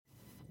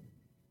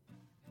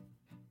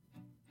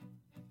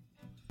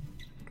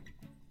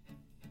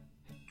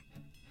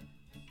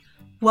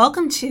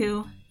Welcome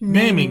to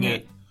Naming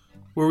It,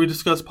 where we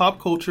discuss pop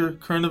culture,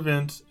 current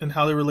events, and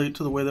how they relate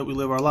to the way that we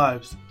live our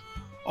lives,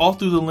 all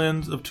through the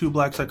lens of two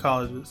black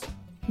psychologists.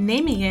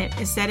 Naming It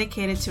is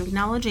dedicated to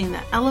acknowledging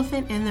the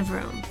elephant in the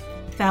room,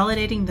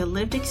 validating the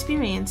lived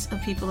experience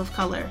of people of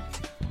color.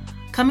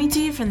 Coming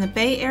to you from the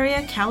Bay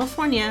Area,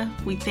 California,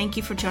 we thank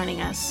you for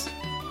joining us.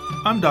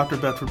 I'm Dr.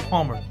 Bedford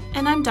Palmer.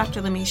 And I'm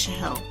Dr. Lamisha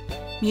Hill.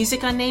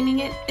 Music on Naming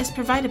It is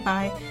provided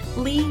by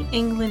Lee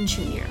England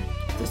Jr.,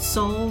 the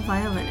soul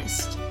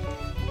violinist.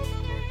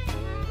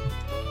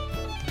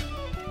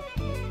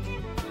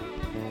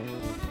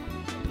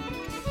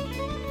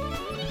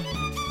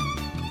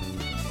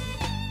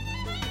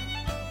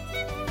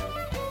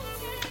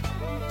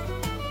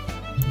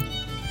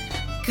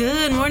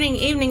 Good morning,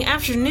 evening,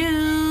 afternoon.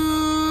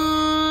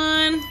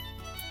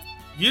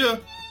 Yeah.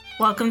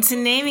 Welcome to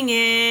Naming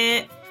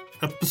It.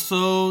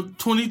 Episode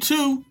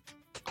 22.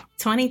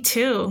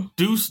 22.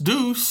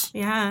 Deuce.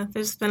 Yeah,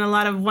 there's been a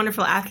lot of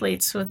wonderful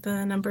athletes with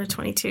the number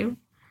 22.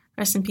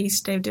 Rest in peace,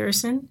 Dave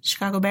Durison,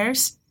 Chicago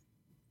Bears.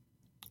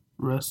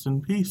 Rest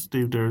in peace,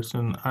 Dave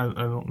Durison. I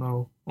don't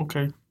know.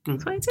 Okay,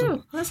 good.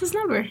 22. That's his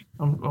number.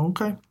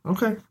 Okay.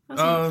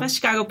 That's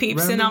Chicago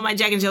peeps random. and all my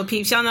Jack and Jill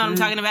peeps. Y'all know what I'm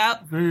talking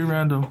about. Very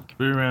random.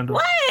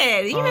 What?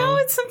 You know,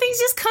 some things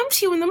just come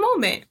to you in the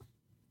moment.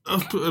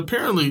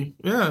 Apparently,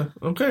 yeah.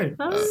 Okay.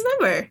 That was his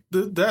number.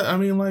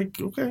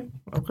 Okay.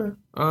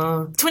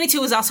 22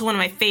 was also one of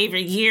my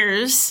favorite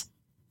years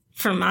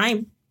for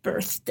my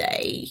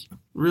birthday.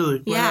 Really?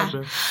 What Yeah.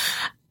 happened?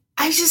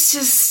 I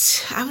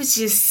was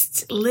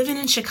just living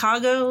in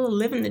Chicago,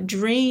 living the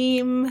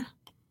dream.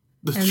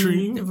 The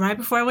dream? Right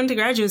before I went to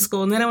graduate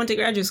school. And then I went to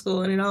graduate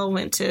school and it all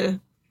went to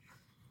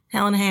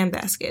hell in a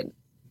handbasket.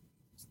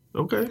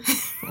 Okay.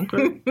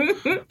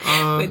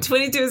 But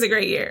 22 is a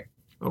great year.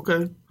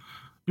 Okay.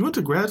 You went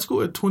to grad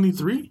school at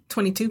 23?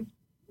 22.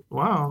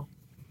 Wow.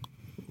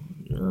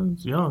 Yeah,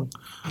 it's young.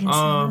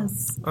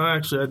 Yes.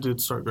 Actually, I did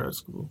start grad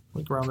school,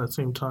 like around that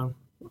same time.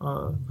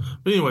 But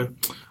anyway,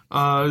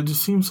 it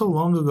just seems so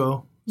long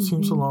ago.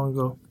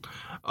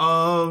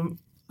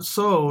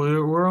 So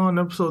we're on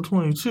episode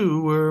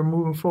 22. We're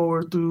moving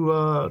forward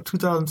through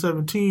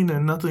 2017,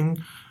 and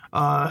nothing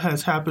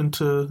has happened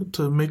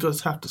to make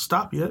us have to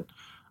stop yet.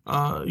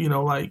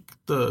 Like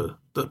the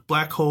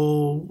black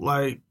hole,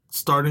 like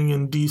starting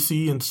in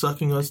DC and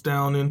sucking us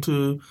down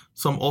into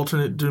some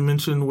alternate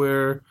dimension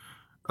where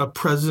a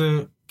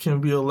president can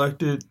be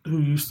elected who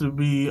used to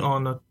be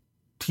on a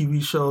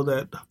TV show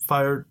that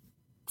fired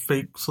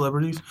fake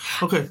celebrities.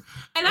 Okay.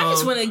 And I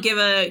just want to give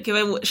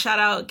a shout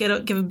out,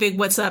 give a big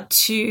what's up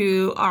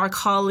to our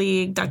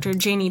colleague, Dr.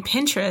 Janie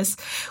Pinterest,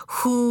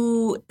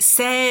 who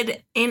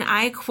said, and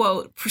I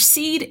quote,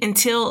 "proceed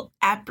until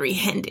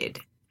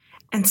apprehended."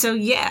 And so,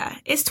 yeah,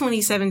 it's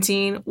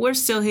 2017. We're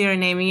still here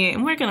naming it,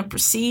 and we're going to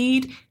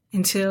proceed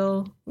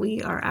until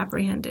we are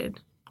apprehended.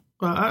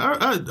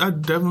 I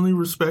definitely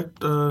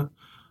respect.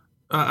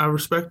 I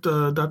respect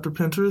Dr.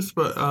 Pinterest,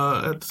 but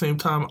at the same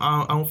time,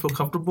 I don't feel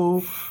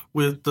comfortable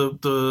with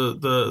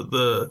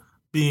the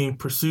being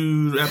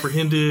pursued,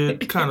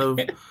 apprehended kind of.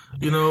 As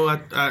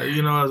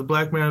a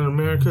black man in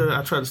America,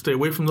 I try to stay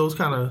away from those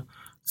kind of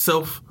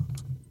self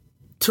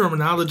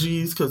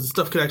terminologies because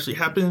stuff could actually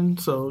happen.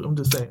 So I'm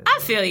just saying. I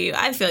feel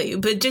you,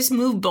 but just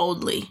move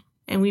boldly,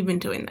 and we've been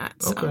doing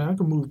that. So. Okay, I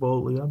can move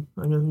boldly.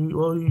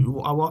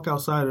 I walk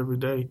outside every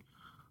day.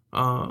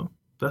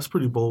 That's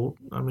pretty bold.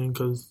 I mean,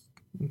 because.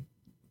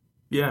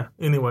 Yeah.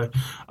 Anyway,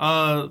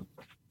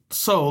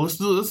 so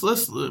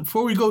let's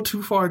before we go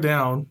too far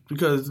down,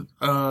 because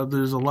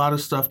there's a lot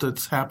of stuff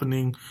that's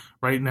happening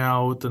right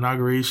now with the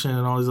inauguration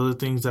and all these other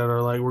things that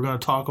are like we're going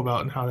to talk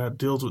about and how that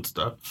deals with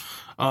stuff.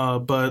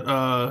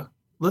 But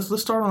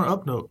let's start on an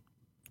up note.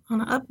 On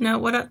an up note,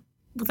 what up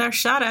with our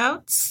shout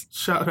outs?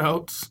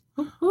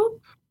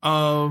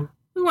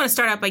 We want to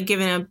start out by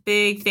giving a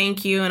big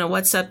thank you and a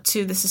what's up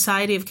to the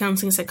Society of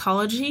Counseling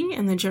Psychology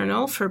and the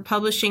Journal for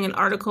publishing an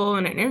article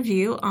and an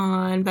interview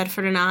on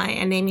Bedford and I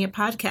and Naming It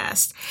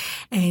podcast.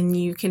 And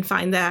you can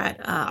find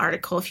that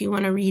article if you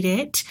want to read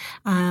it.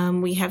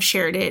 We have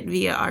shared it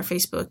via our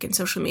Facebook and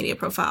social media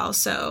profiles,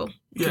 so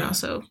you can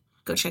also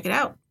go check it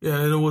out. Yeah,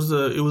 and it was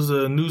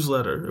a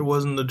newsletter. It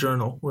wasn't the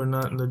Journal. We're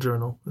not in the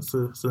Journal. It's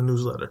a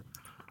newsletter.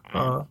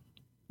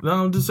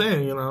 No, I'm just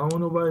saying, I don't want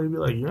nobody to be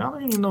like, y'all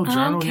ain't no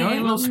journal. Okay, y'all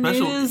ain't no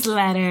special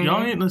newsletter.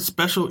 Y'all ain't no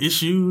special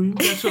issue. You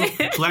got your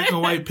black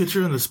and white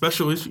picture in the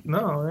special issue.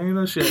 No, ain't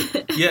no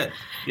shit. Yet.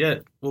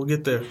 We'll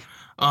get there.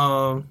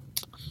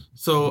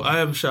 So I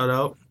have a shout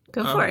out.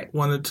 Go for it.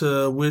 Wanted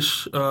to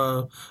wish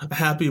a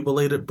happy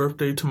belated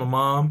birthday to my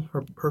mom.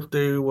 Her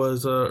birthday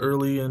was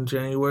early in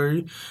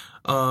January.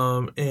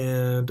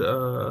 And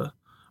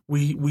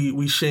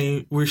we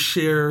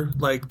share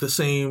like the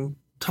same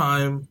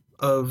time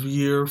of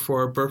year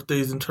for our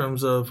birthdays in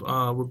terms of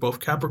we're both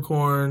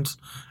Capricorns,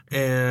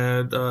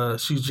 and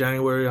she's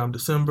January, I'm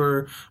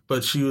December,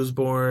 but she was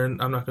born,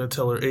 I'm not going to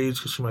tell her age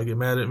because she might get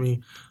mad at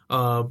me,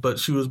 but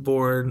she was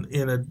born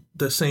in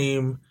the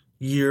same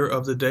year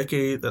of the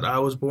decade that I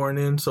was born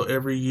in. So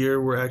every year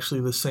we're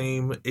actually the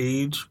same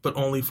age, but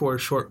only for a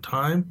short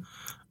time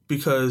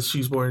because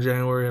she's born in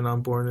January and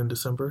I'm born in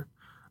December.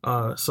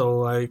 So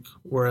like,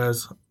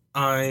 whereas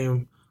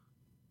I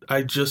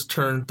just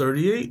turned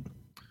 38,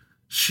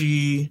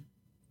 she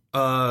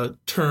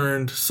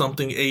turned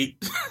something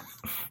 8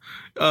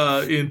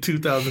 in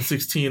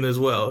 2016 as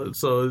well.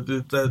 So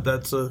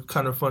that's a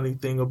kind of funny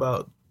thing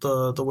about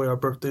the way our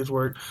birthdays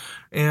work.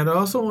 And I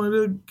also wanted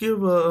to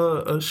give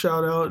a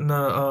shout out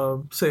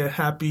and say a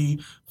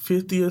happy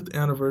 50th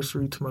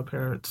anniversary to my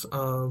parents.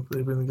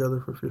 They've been together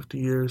for 50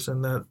 years,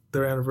 and that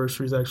their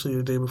anniversary is actually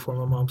the day before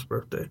my mom's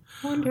birthday.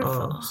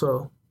 Wonderful.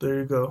 So there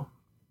you go.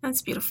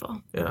 That's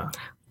beautiful. Yeah.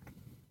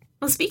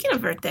 Well, speaking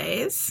of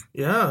birthdays,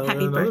 yeah,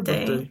 happy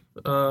birthday.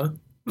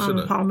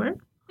 Mama Palmer.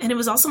 And it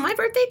was also my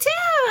birthday,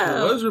 too.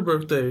 It was your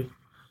birthday.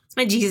 It's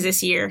my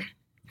Jesus year.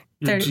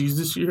 Your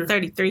Jesus year?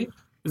 33.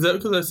 Is that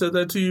because I said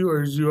that to you,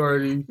 or did you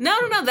already... No.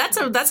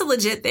 That's a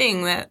legit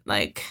thing that,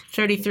 like,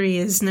 33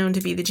 is known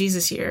to be the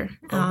Jesus year.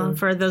 Okay.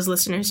 For those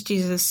listeners,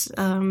 Jesus...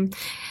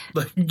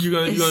 like, you're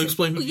gonna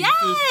explain who yes!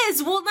 Jesus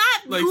is? Well,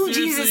 not like, who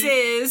Jesus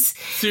is.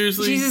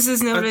 Seriously? Jesus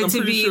is noted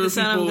to be the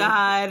Son of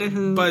God.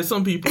 Who, by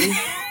some people.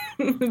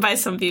 By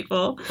some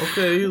people.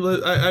 Okay,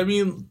 I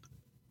mean...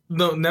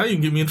 No, now you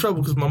can get me in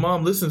trouble because my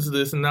mom listens to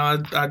this, and now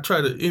I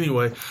try to...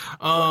 Anyway,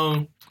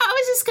 I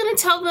was just going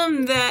to tell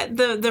them that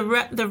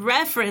the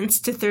reference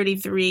to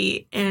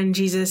 33 and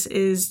Jesus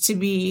is to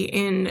be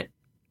in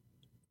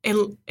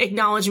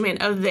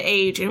acknowledgement of the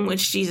age in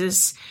which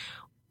Jesus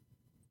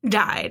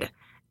died,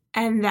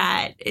 and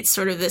that it's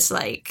sort of this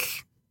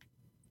like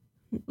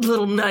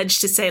little nudge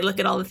to say, look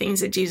at all the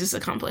things that Jesus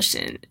accomplished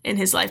in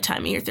his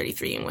lifetime, and you're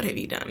 33, and what have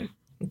you done?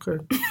 Okay.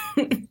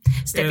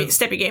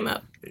 Step your game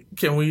up.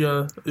 Can we,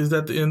 is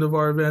that the end of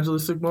our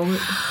evangelistic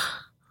moment?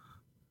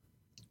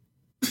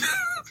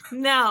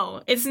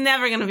 No, it's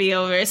never going to be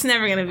over. It's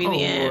never going to be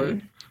the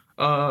end.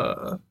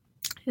 Lord.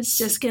 It's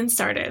just getting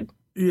started.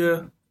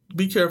 Yeah.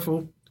 Be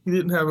careful. He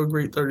didn't have a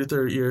great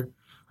 33rd year.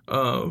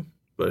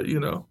 But, you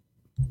know,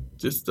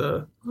 just...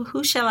 Well,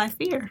 who shall I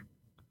fear?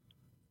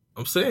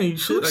 I'm saying you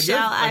should.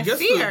 I guess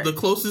fear? The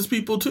closest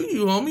people to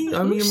you, homie.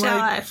 Who shall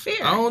I fear?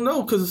 I don't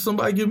know, because if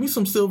somebody give me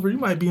some silver, you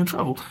might be in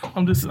trouble.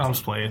 I'm just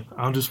playing.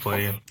 I'm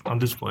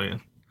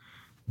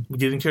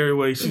getting carried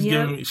away.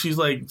 She's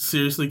like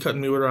seriously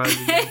cutting me with her eyes.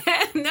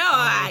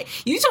 No,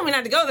 you told me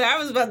not to go there. I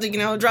was about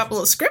to, drop a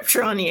little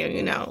scripture on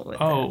you,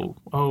 Oh,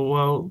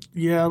 well,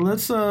 yeah.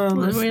 Let's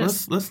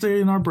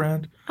stay in our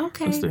brand.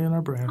 Okay. Let's stay in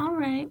our brand. All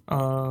right.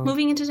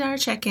 Moving into our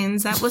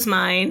check-ins. That was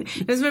mine.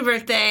 It was my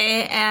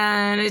birthday,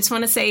 and I just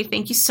want to say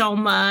thank you so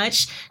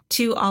much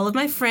to all of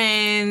my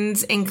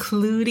friends,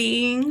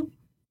 including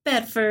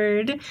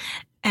Bedford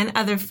and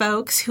other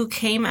folks who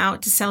came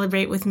out to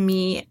celebrate with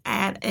me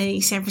at a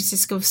San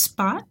Francisco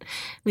spot.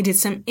 We did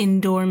some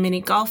indoor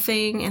mini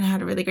golfing and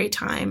had a really great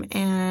time,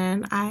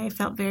 and I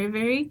felt very,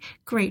 very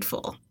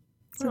grateful.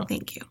 So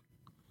thank you.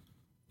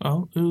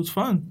 Oh, it was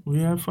fun.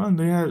 We had fun.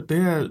 They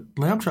had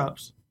lamb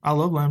chops. I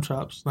love lamb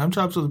chops. Lamb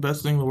chops are the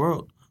best thing in the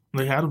world.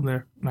 They had them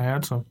there, and I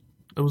had some.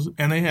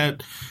 And they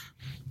had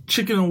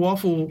chicken and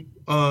waffle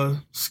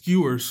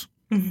skewers.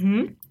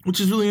 Mm-hmm. Which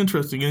is really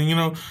interesting.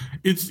 And,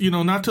 it's,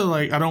 not to,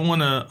 I don't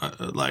want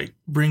to,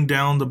 bring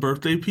down the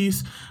birthday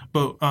piece,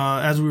 but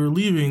as we were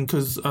leaving,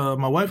 because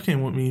my wife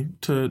came with me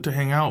to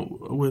hang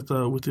out with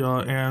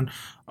y'all, and,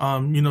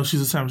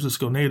 she's a San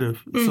Francisco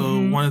native. Mm-hmm.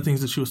 So one of the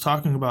things that she was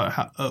talking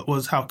about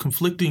was how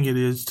conflicting it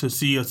is to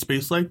see a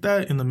space like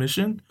that in the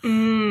Mission.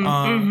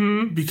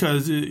 Mm-hmm.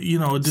 Because, it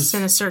just...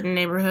 in a certain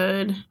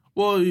neighborhood.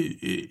 Well,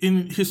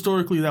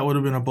 historically, that would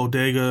have been a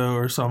bodega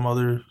or some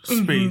other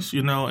space,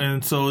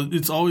 and so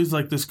it's always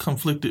like this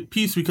conflicted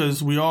piece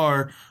because we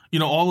are,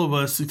 all of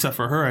us, except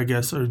for her, I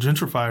guess, are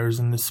gentrifiers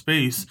in this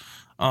space.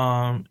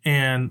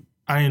 And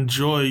I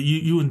enjoy,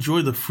 you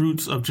enjoy the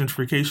fruits of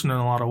gentrification in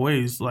a lot of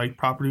ways, like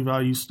property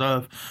value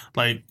stuff,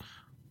 like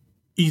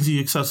easy,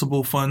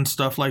 accessible, fun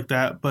stuff like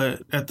that.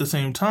 But at the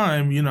same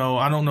time,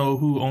 I don't know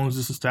who owns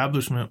this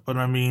establishment, but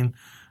I mean,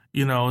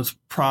 it's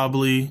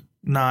probably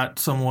not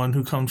someone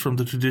who comes from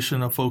the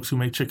tradition of folks who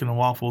make chicken and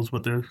waffles,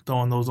 but they're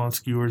throwing those on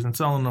skewers and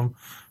selling them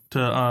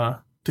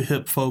to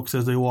hip folks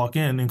as they walk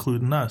in,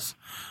 including us.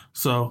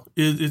 So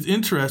it's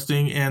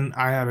interesting, and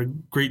I had a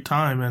great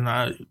time, and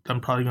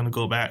I'm probably going to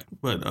go back.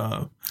 But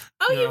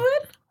you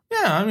would?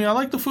 Yeah, I mean, I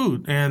like the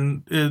food,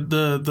 and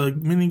the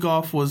mini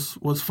golf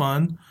was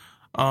fun.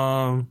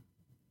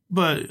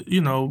 But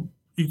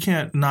you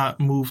can't not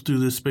move through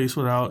this space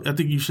without. I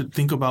think you should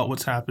think about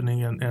what's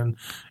happening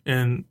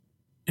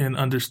and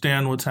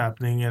understand what's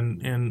happening,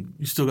 and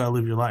you still got to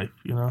live your life,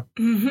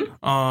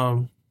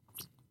 Mm-hmm.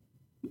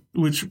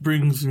 Which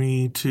brings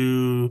me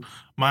to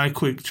my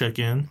quick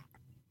check-in.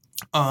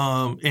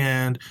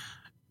 And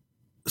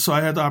so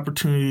I had the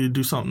opportunity to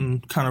do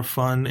something kind of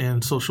fun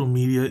and social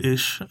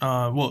media-ish.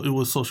 Well, it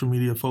was social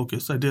media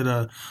focused. I did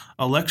a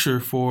lecture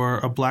for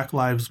a Black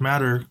Lives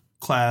Matter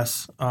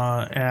class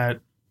at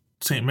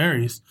St.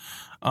 Mary's.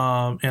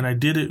 And I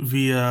did it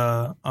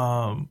via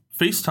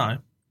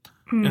FaceTime.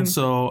 And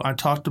so I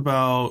talked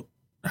about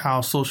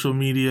how social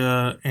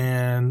media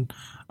and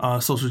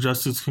social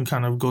justice can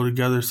kind of go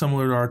together,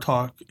 similar to our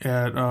talk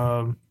at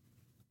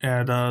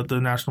the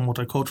National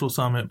Multicultural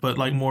Summit, but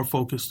like more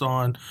focused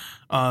on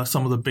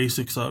some of the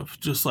basics of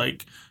just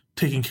like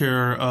taking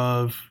care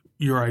of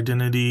your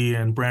identity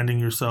and branding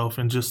yourself.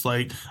 And just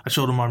like I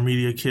showed them our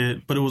media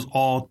kit, but it was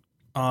all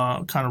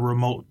kind of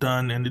remote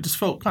done, and it just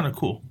felt kind of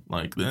cool.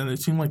 Like, and it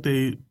seemed like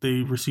they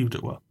received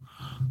it well.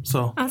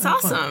 So that's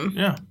awesome.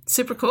 Yeah.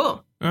 Super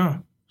cool. Yeah.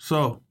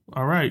 So,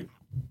 all right.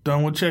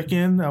 Done with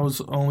check-in. That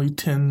was only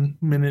 10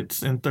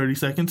 minutes and 30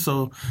 seconds,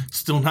 so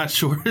still not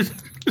sure.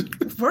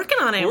 Working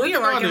on it. We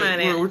are working on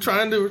it. We're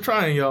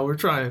trying, y'all. We're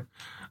trying.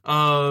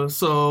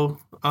 So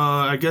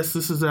I guess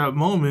this is that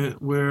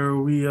moment where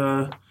we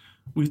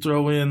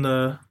throw in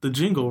the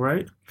jingle,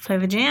 right? Play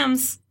the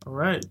jams. All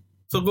right.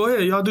 So go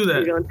ahead. Y'all do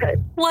that.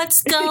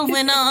 What's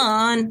going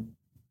on?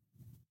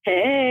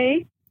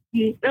 Hey.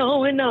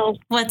 No.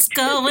 What's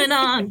going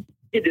on?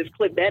 You just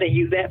clip that and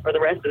use that for the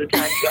rest of the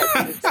time.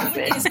 What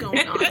is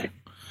going on?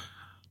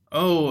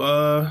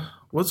 Oh,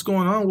 what's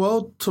going on?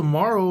 Well,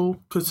 tomorrow,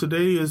 because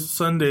today is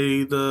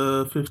Sunday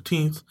the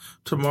 15th,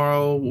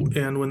 tomorrow,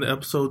 and when the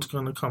episode's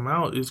going to come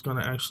out, is going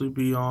to actually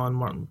be on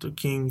Martin Luther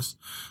King's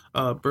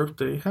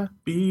birthday.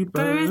 Happy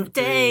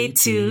birthday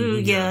to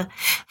ya.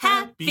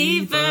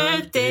 Happy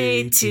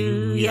birthday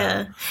to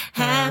ya.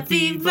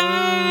 Happy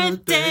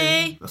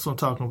birthday. That's what I'm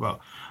talking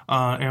about.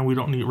 And we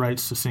don't need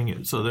rights to sing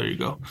it, so there you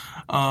go.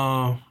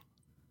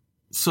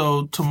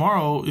 So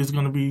tomorrow is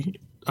going to be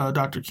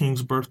Dr.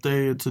 King's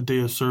birthday. It's a day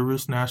of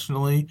service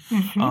nationally.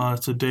 Mm-hmm.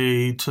 It's a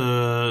day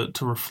to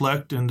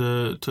reflect and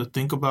to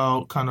think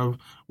about kind of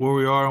where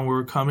we are and where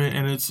we're coming.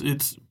 And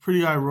it's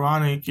pretty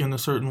ironic in a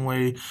certain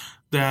way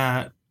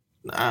that,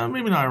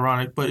 maybe not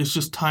ironic, but it's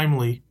just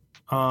timely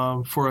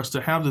for us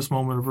to have this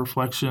moment of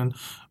reflection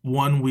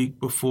 1 week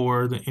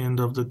before the end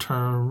of the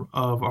term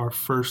of our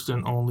first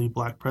and only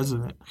Black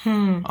president.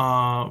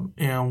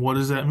 And what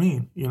does that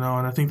mean? And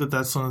I think that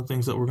that's some of the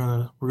things that we're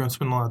gonna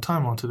spend a lot of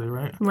time on today,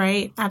 right?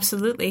 Right,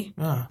 absolutely.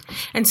 Yeah.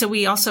 And so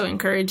we also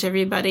encourage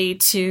everybody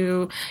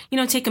to,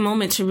 take a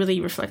moment to really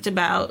reflect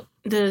about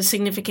the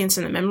significance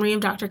and the memory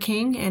of Dr.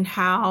 King and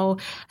how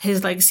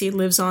his legacy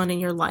lives on in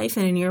your life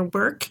and in your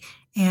work.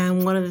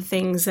 And one of the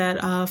things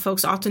that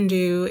folks often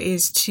do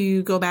is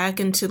to go back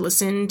and to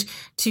listen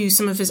to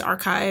some of his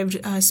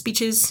archived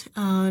speeches.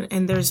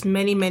 And there's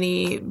many,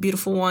 many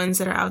beautiful ones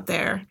that are out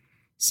there.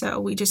 So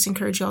we just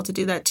encourage y'all to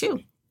do that too.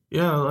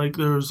 Yeah, like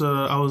there's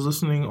I was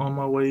listening on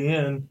my way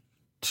in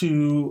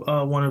to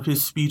one of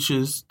his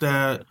speeches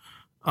that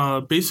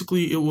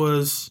basically it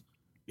was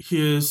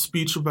his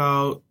speech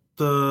about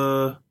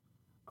the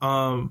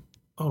I'm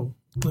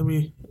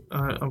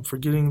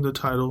forgetting the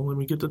title. Let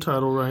me get the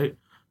title right.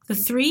 The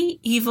Three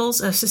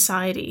Evils of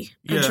Society,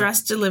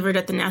 address delivered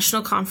at the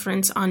National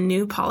Conference on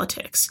New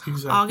Politics,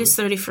 exactly. August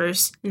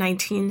 31st,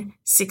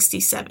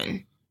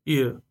 1967.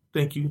 Yeah,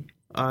 thank you.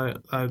 I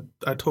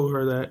told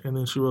her that, and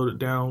then she wrote it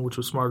down, which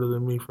was smarter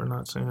than me for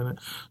not saying it.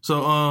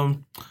 So,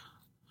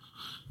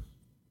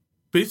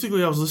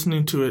 basically, I was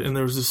listening to it, and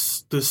there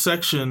was this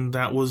section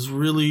that was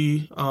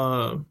really,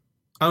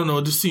 I don't know,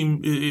 it just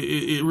seemed,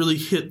 it really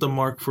hit the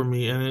mark for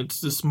me. And it's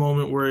this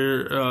moment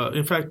where,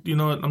 in fact, you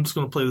know what, I'm just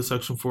going to play the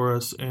section for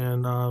us,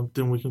 and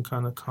then we can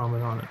kind of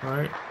comment on it, all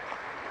right?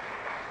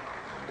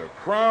 The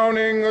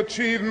crowning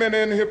achievement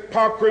in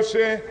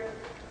hypocrisy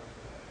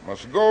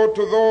must go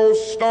to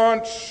those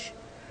staunch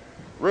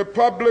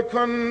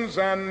Republicans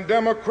and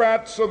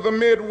Democrats of the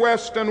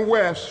Midwest and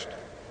West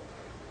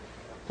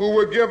who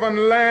were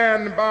given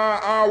land by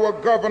our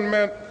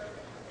government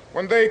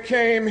when they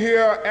came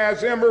here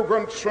as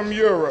immigrants from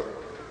Europe.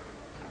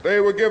 They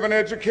were given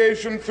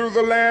education through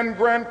the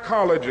land-grant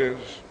colleges.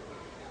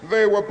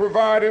 They were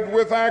provided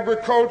with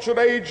agricultural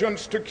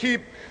agents to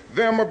keep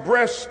them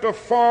abreast of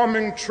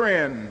farming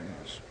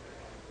trends.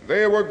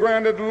 They were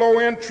granted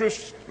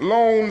low-interest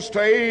loans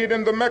to aid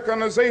in the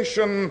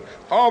mechanization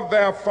of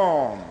their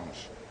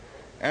farms.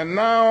 And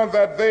now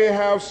that they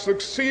have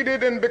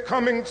succeeded in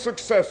becoming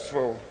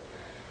successful,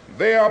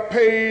 they are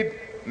paid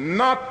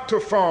not to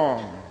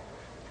farm.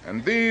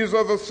 And these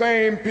are the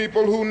same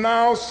people who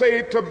now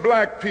say to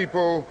black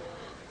people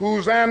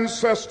whose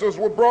ancestors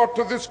were brought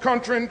to this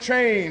country in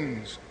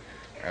chains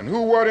and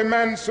who were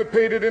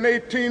emancipated in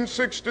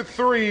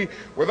 1863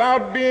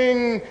 without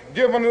being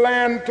given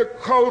land to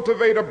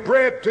cultivate or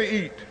bread to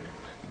eat,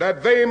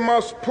 that they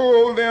must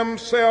pull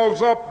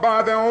themselves up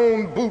by their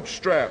own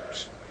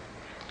bootstraps.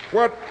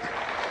 What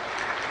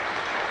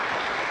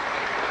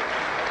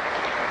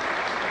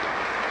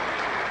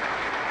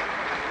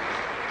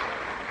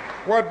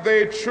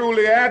they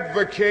truly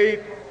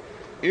advocate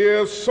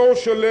is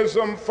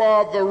socialism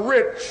for the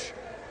rich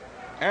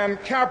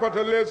and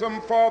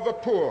capitalism for the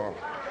poor.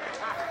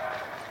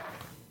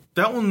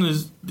 That one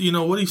is,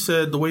 what he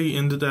said, the way he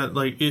ended that,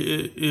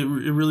 it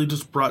really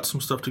just brought some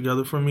stuff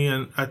together for me.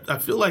 And I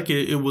feel like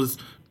it was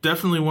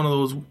definitely one of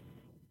those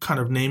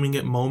kind of naming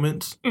it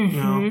moments,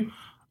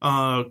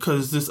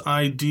 because this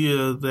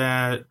idea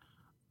that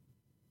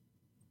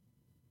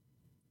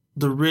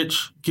the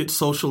rich get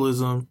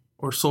socialism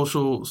or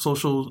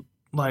social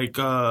like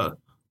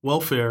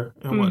welfare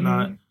and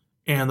whatnot,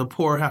 and the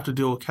poor have to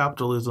deal with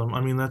capitalism.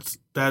 I mean,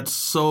 that's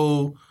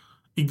so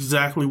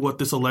exactly what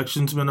this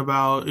election's been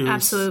about. It's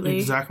Absolutely.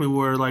 exactly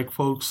where like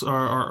folks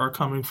are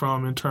coming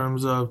from in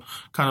terms of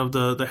kind of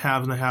the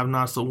haves and the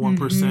have-nots, the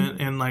 1%,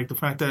 and like the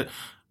fact that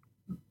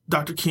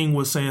Dr. King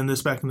was saying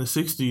this back in the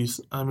 60s.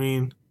 I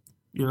mean,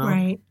 you know.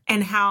 Right.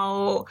 And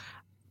how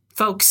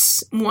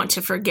folks want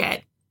to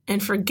forget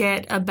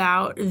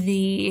about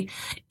the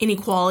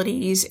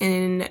inequalities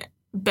in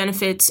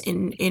benefits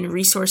in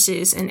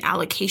resources and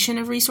allocation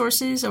of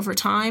resources over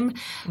time,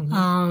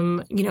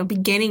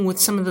 beginning with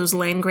some of those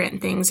land grant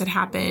things that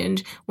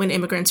happened when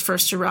immigrants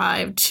first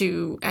arrived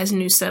as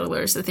new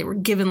settlers, that they were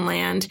given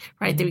land,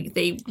 right?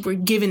 They were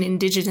given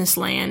indigenous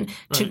land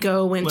to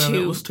go into. Land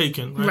that was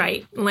taken, right?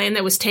 Right. Land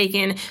that was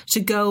taken to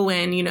go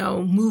and,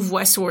 move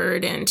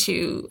westward and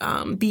to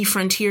be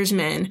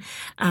frontiersmen.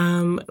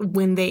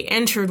 When they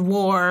entered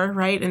war,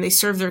 right, and they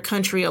served their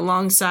country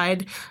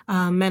alongside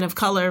men of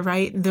color,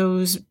 right,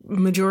 those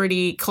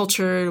majority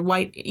cultured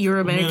white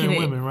Euro-American men and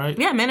women, right?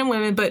 Yeah, men and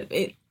women, but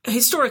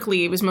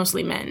historically it was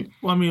mostly men.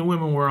 Well, I mean,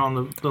 women were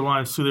on the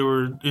lines too. They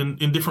were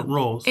in different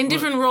roles.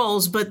 Different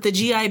roles, but the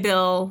GI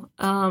Bill,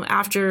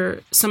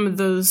 after some of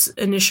those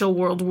initial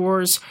world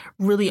wars,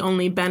 really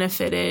only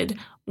benefited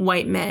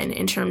white men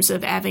in terms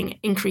of having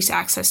increased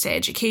access to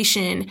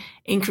education,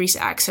 increased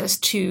access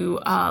to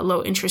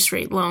low interest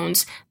rate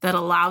loans that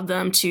allowed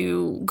them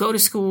to go to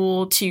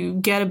school, to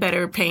get a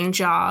better paying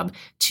job,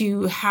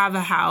 to have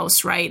a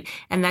house, right?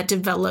 And that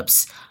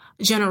develops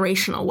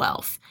generational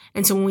wealth.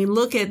 And so when we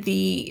look at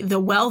the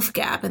wealth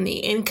gap and the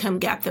income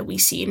gap that we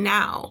see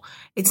now,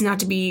 it's not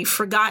to be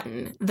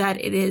forgotten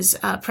that it is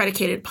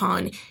predicated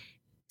upon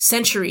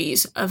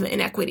centuries of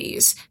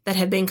inequities that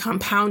have been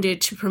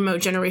compounded to promote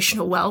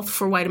generational wealth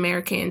for white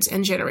Americans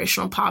and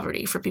generational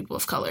poverty for people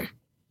of color.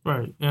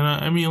 Right. And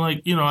I mean,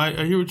 like,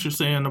 I hear what you're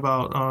saying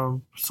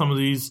about some of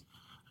these.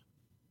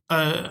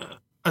 I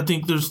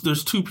think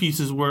there's two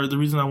pieces where the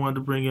reason I wanted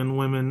to bring in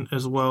women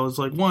as well is,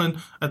 like, one,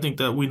 I think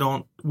that we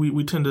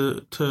tend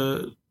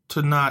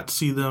to not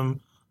see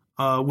them,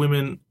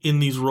 women in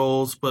these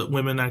roles, but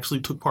women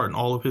actually took part in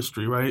all of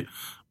history, right?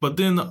 But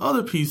then the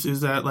other piece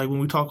is that, like, when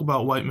we talk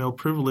about white male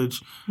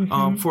privilege,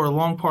 for a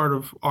long part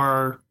of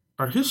our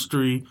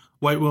history,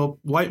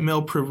 white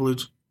male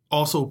privilege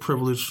also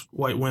privileged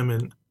white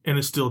women, and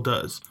it still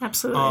does.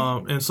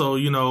 Absolutely. And so,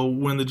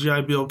 when the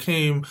GI Bill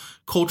came,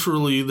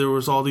 culturally there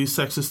was all these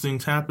sexist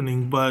things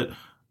happening, but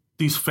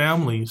these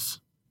families,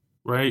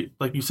 right,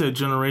 like you said,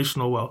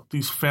 generational wealth,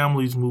 these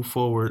families move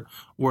forward,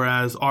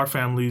 whereas our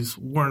families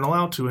weren't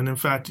allowed to. And in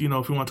fact, if you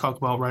want to talk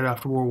about right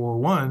after World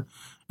War I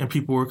and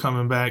people were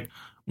coming back,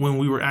 when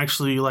we were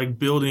actually like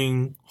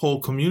building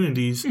whole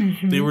communities,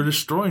 they were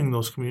destroying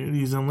those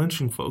communities and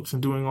lynching folks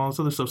and doing all this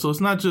other stuff. So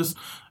it's not just,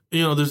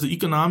 there's the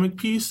economic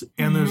piece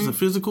and there's the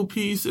physical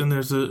piece and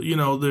there's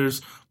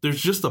there's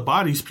just the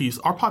bodies piece.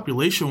 Our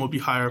population would be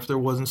higher if there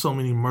wasn't so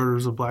many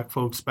murders of black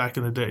folks back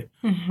in the day,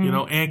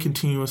 and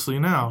continuously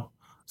now.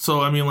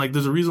 So, I mean, like,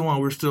 there's a reason why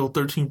we're still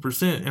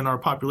 13% and our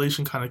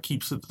population kind of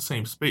keeps at the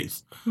same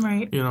space.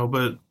 Right.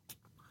 But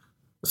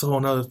it's a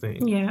whole other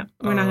thing. Yeah,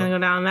 we're not going to go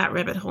down that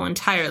rabbit hole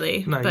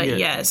entirely, but yet.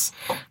 Yes.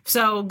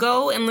 So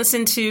go and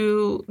listen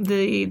to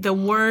the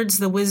words,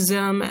 the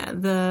wisdom,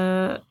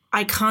 the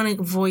iconic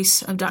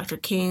voice of Dr.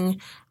 King.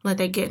 Let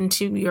that get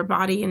into your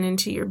body and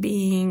into your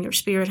being, your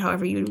spirit,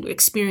 however you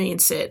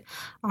experience it,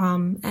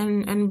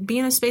 and be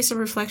in a space of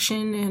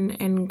reflection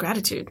and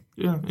gratitude.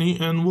 Yeah,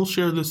 and we'll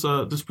share this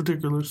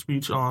particular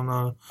speech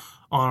on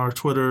our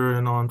Twitter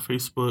and on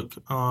Facebook,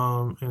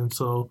 and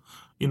so.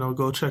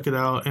 Go check it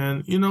out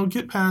and,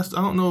 get past.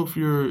 I don't know if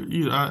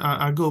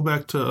I go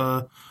back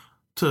to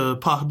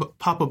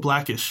Papa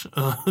Blackish,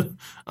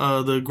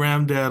 the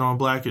granddad on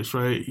Blackish,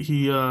 right?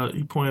 He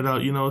pointed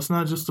out, it's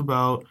not just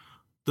about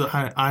the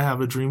I have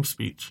a dream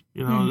speech.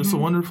 It's a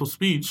wonderful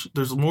speech.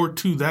 There's more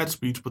to that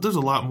speech, but there's a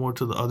lot more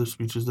to the other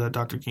speeches that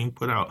Dr. King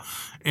put out.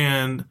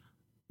 And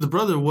the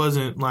brother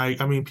wasn't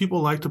people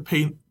like to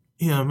paint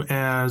him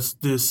as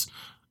this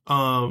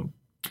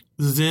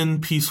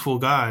Zen, peaceful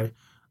guy.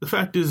 The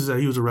fact is that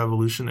he was a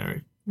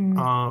revolutionary,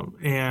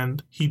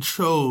 and he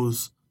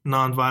chose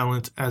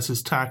nonviolence as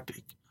his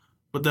tactic.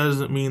 But that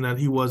doesn't mean that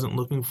he wasn't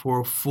looking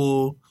for a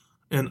full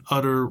and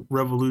utter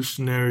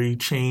revolutionary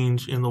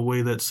change in the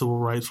way that civil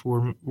rights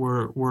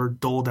were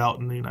doled out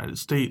in the United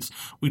States.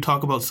 We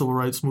talk about civil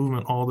rights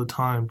movement all the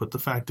time, but the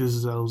fact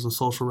is that it was a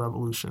social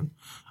revolution.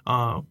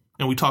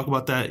 And we talk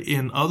about that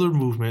in other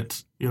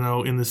movements, in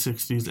the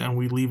 60s, and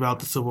we leave out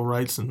the civil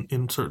rights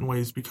in certain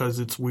ways because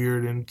it's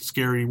weird and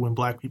scary when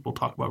black people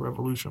talk about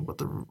revolution. But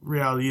the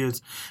reality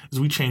is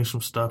we changed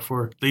some stuff,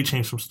 or they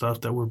changed some stuff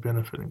that we're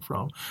benefiting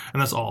from.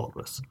 And that's all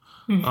of us.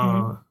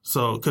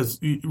 So, because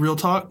real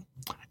talk,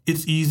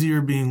 it's easier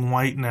being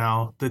white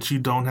now that you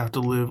don't have to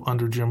live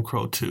under Jim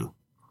Crow too.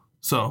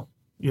 So,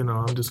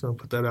 I'm just going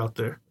to put that out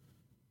there.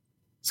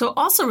 So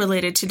also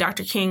related to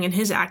Dr. King and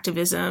his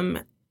activism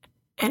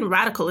and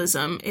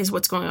radicalism is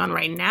what's going on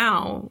right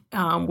now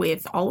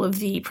with all of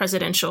the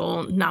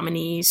presidential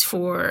nominees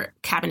for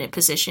cabinet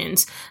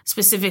positions,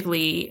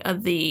 specifically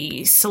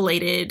the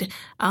slated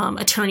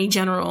Attorney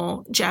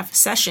General Jeff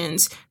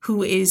Sessions,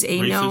 who is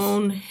a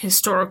known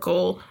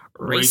historical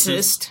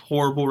racist.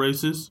 Horrible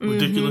racist,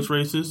 ridiculous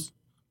racist.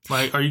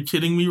 Like, are you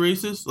kidding me,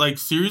 racist? Like,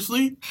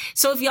 seriously?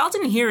 So if y'all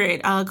didn't hear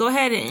it, go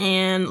ahead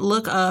and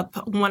look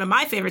up one of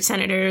my favorite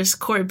senators,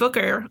 Cory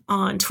Booker,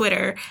 on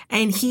Twitter.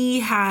 And he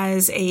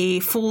has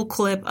a full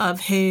clip of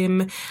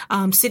him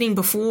sitting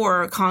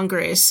before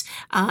Congress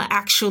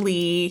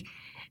actually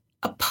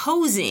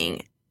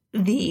opposing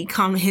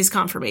his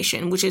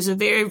confirmation, which is a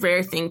very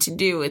rare thing to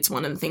do. It's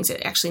one of the things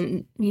that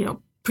actually,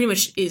 pretty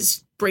much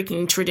is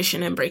breaking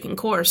tradition and breaking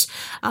course.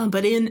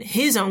 But in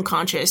his own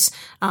conscience,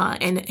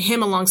 and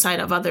him alongside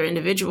of other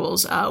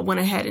individuals, went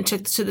ahead and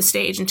took to the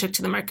stage and took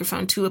to the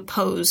microphone to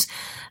oppose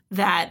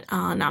that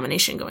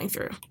nomination going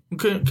through.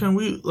 Can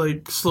we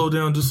slow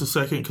down just a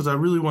second? Because I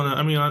really want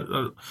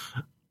to,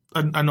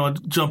 I know I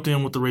jumped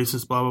in with the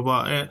racist, blah, blah,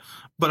 blah.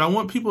 But I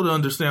want people to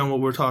understand what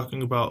we're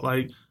talking about.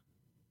 Like,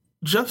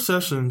 Jeff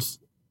Sessions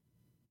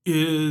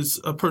is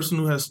a person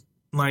who has,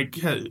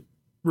 had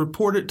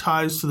reported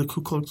ties to the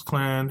Ku Klux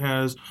Klan,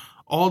 has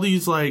all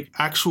these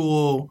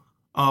actual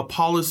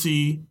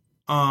policy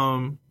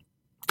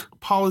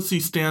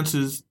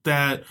stances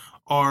that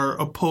are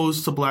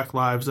opposed to Black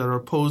lives, that are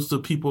opposed to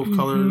people of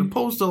color,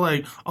 opposed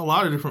to a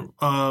lot of different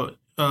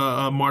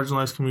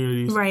marginalized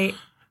communities. Right.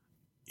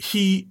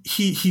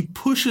 He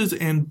pushes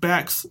and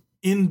backs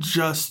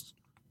unjust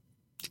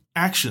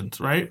actions,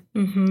 right?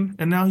 Mm-hmm.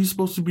 And now he's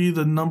supposed to be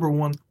the number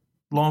one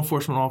law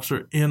enforcement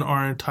officer in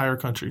our entire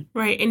country.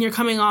 Right. And you're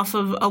coming off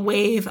of a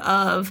wave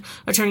of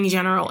Attorney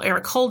General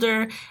Eric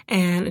Holder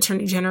and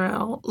Attorney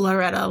General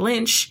Loretta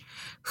Lynch,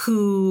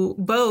 who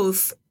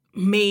both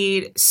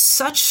made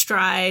such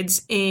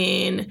strides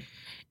in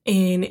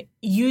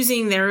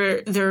using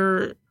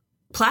their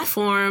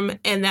platform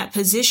and that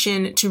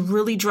position to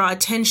really draw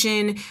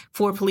attention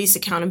for police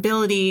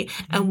accountability.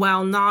 And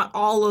while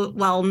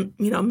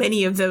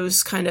many of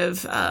those kind of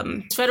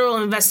federal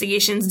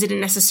investigations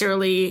didn't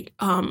necessarily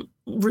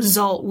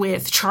result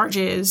with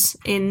charges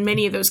in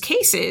many of those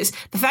cases,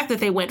 the fact that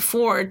they went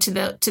forward to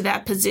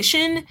that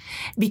position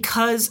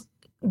because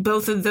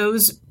both of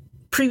those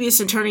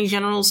previous attorney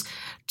generals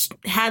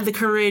had the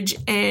courage,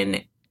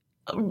 and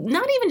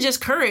not even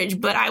just courage,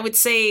 but I would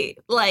say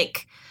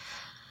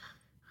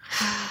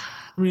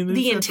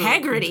the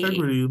integrity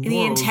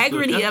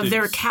of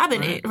their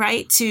cabinet,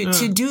 right?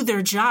 To do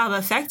their job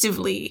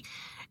effectively.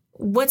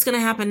 What's going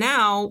to happen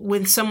now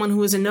with someone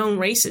who is a known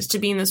racist to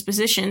be in those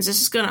positions?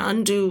 This is going to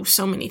undo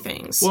so many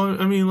things.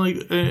 Well, I mean,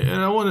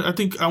 and I want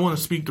to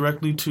speak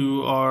directly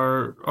to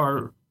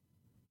our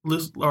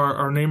list,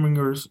 our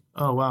namers.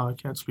 Oh wow, I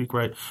can't speak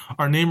right.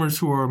 Our namers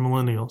who are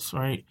millennials,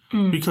 right?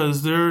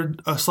 Because they're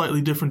a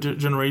slightly different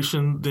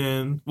generation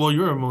than. Well,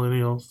 you're a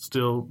millennial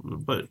still,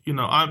 but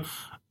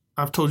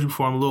I've told you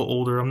before, I'm a little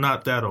older. I'm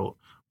not that old,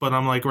 but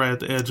I'm right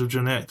at the edge of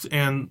Gen X.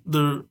 And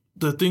the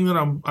thing that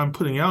I'm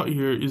putting out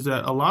here is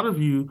that a lot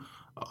of you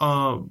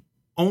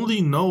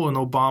only know an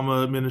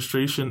Obama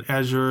administration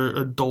as your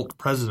adult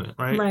president,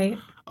 right? Right.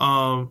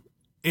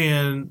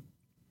 And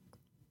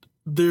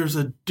there's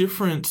a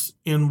difference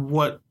in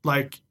what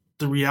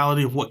the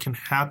reality of what can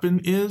happen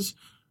is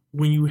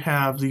when you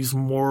have these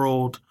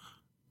moral,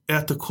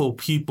 ethical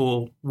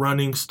people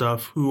running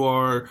stuff who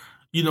are,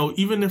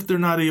 even if they're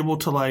not able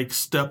to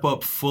step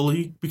up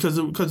fully, because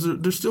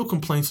there's still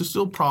complaints, there's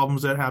still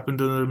problems that happened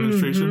during the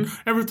administration.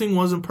 Everything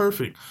wasn't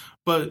perfect,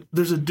 but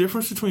there's a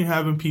difference between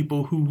having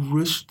people who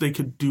wish they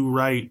could do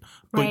right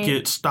but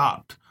get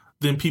stopped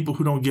than people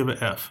who don't give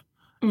a F.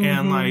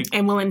 And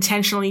will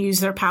intentionally use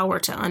their power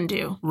to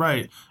undo.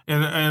 Right.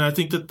 And I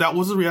think that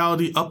was the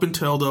reality up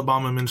until the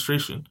Obama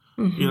administration.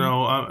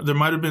 There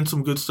might have been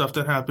some good stuff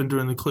that happened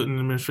during the Clinton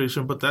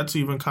administration, but that's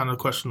even kind of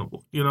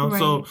questionable, Right.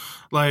 So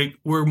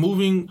we're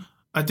moving.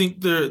 I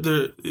think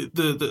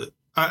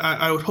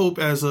I would hope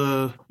as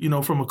a,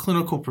 from a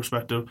clinical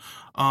perspective,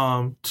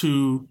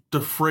 to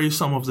defray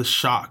some of the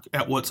shock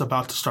at what's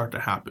about to start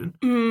to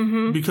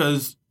happen.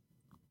 Because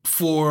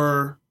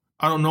for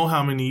I don't know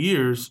how many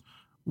years,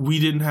 we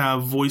didn't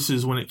have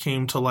voices when it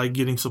came to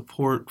getting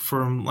support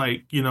from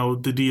the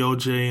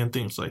DOJ and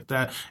things like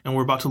that. And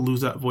we're about to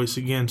lose that voice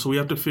again. So we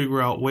have to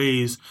figure out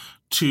ways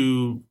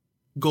to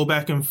go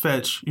back and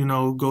fetch,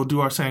 go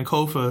do our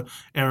Sankofa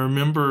and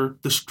remember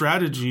the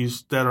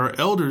strategies that our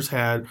elders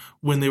had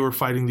when they were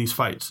fighting these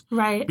fights.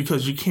 Right.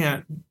 Because you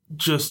can't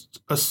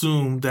just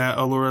assume that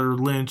a Loretta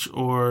Lynch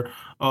or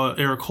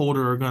Eric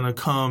Holder are going to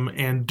come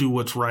and do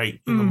what's right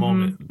in the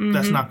moment.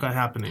 That's not going to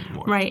happen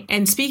anymore. Right.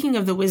 And speaking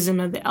of the wisdom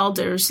of the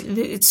elders,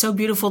 it's so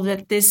beautiful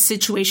that this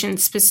situation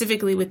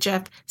specifically with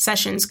Jeff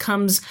Sessions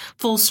comes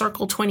full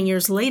circle 20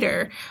 years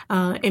later.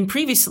 And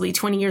previously,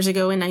 20 years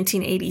ago in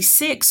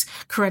 1986,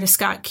 Coretta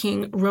Scott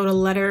King wrote a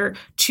letter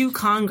to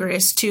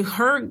Congress, to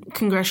her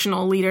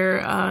congressional leader,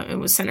 it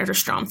was Senator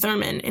Strom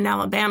Thurmond in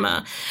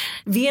Alabama,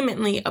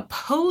 vehemently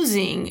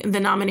opposing the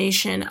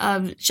nomination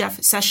of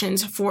Jeff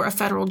Sessions for a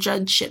federal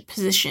judgeship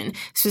position,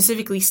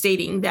 specifically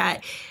stating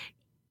that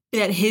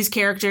his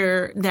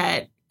character,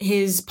 that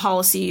his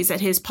policies,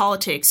 that his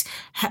politics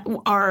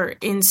are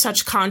in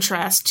such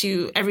contrast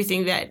to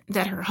everything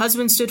that her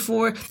husband stood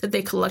for, that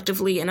they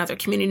collectively and other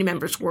community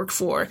members worked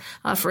for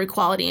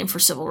equality and for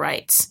civil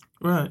rights.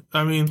 Right.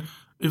 I mean,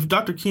 if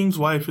Dr. King's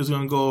wife is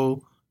going to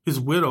go, his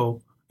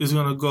widow is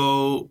going to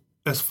go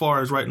as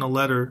far as writing a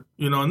letter,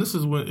 and this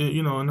is when,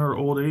 in her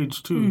old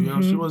age too,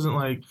 she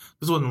wasn't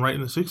this wasn't right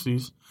in the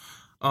 60s.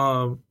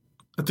 I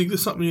think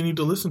that's something you need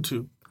to listen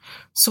to.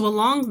 So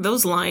along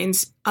those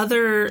lines,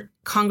 other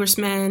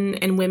congressmen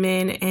and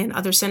women and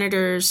other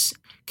senators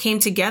came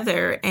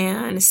together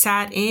and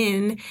sat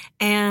in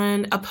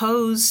and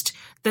opposed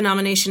the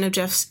nomination of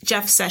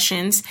Jeff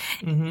Sessions.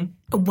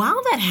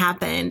 While that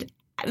happened,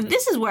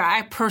 this is where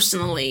I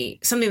personally,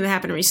 something that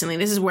happened recently,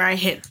 this is where I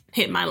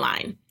hit my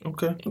line.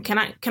 Okay. Can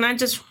I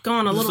just go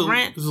on a little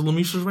rant? This is a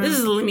Lemesha's rant? This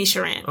is a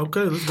Lemesha rant.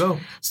 Okay, let's go.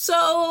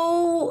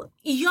 So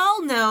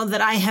y'all know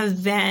that I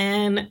have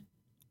been,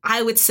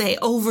 I would say,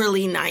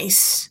 overly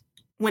nice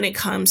when it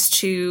comes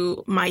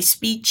to my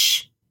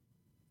speech,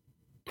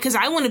 because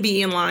I want to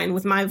be in line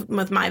with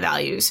my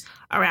values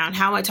around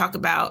how I talk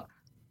about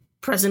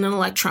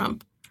President-elect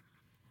Trump.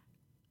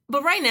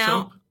 But right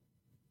now,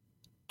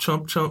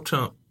 Trump.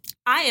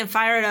 I am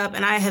fired up,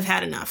 and I have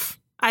had enough.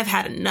 I've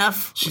had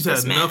enough. She's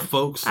had enough,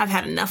 folks. I've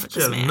had enough with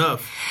this man.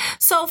 Enough.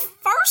 So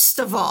first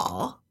of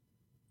all,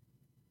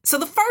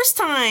 the first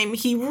time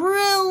he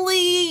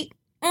really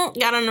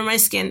got under my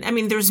skin. I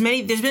mean, there's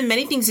been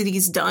many things that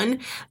he's done,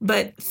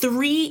 but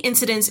 3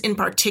 incidents in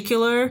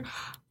particular,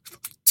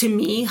 to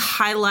me,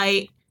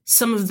 highlight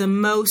some of the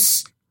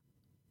most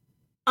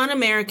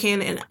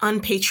un-American and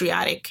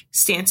unpatriotic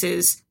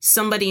stances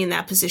somebody in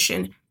that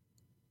position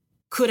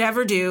could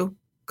ever do,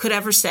 could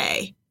ever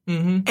say.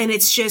 And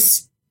it's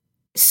just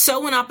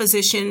so in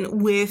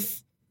opposition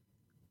with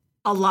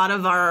a lot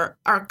of our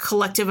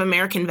collective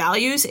American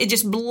values. It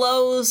just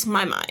blows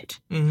my mind.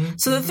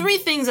 So the 3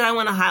 things that I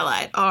want to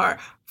highlight are,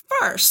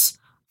 first,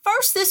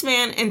 this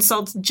man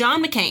insults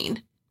John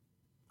McCain,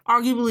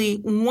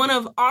 arguably one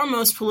of our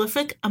most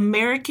prolific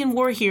American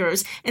war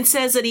heroes, and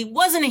says that he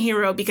wasn't a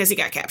hero because he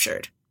got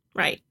captured.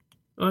 Right.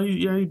 Oh,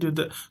 yeah, he did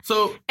that.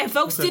 So, and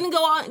folks didn't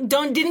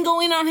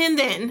go in on him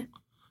then.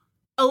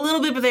 A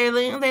little bit, but they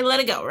let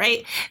it go,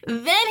 right?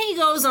 Then he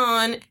goes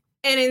on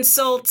and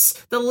insults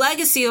the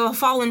legacy of a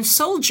fallen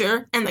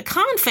soldier and the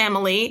Khan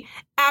family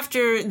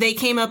after they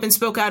came up and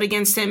spoke out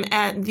against him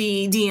at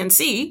the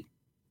DNC.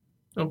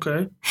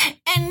 Okay.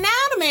 And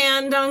now the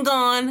man done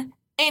gone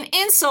and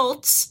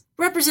insults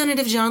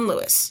Representative John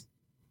Lewis.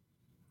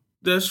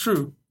 That's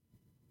true.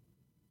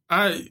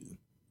 Yeah,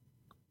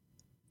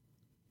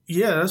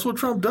 that's what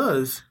Trump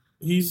does.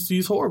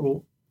 He's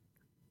horrible.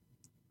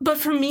 But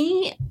for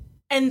me,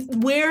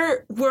 and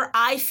where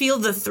I feel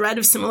the thread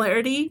of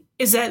similarity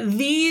is that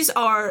these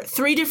are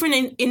 3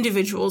 different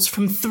individuals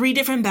from 3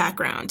 different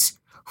backgrounds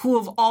who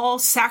have all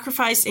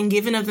sacrificed and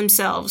given of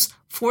themselves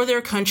for their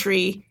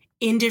country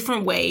in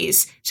different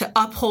ways to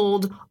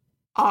uphold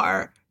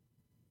our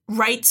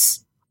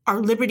rights, our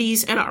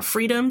liberties, and our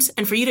freedoms.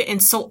 And for you to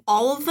insult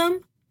all of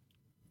them,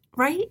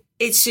 right?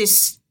 It's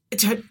just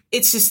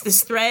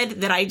this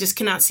thread that I just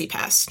cannot see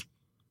past.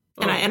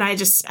 And I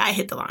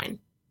hit the line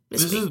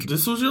this week.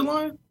 This was your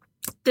line?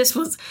 This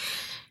was...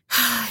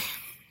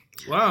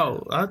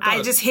 Wow.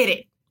 I just hit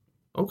it.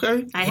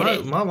 Okay. I hit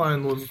it. My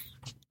line was...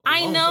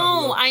 I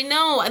know.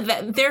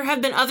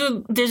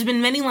 There's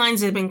been many lines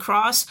that have been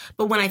crossed,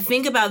 but when I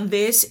think about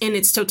this in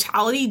its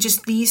totality,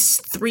 just these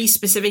 3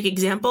 specific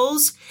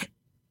examples,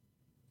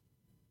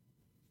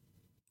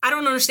 I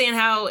don't understand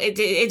how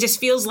it just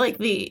feels like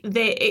I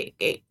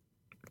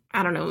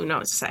don't know what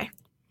to say.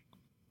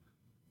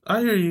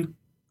 I hear you.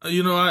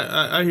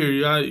 I hear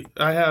you. I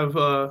have,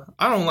 I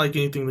don't like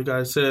anything the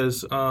guy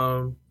says,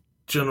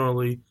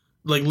 generally,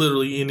 like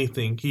literally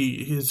anything.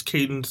 His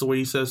cadence, the way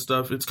he says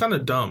stuff, it's kind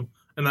of dumb,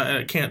 and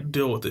I can't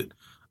deal with it.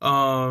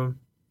 I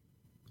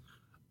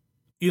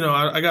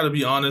got to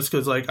be honest,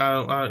 because like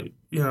I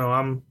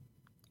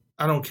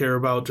don't care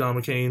about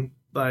John McCain.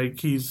 Like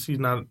he's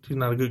not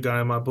a good guy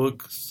in my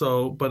book.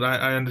 So, but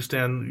I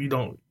understand you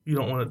don't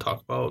want to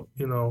talk about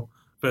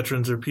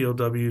veterans or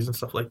POWs and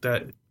stuff like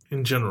that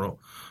in general.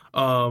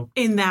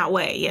 In that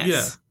way, yes.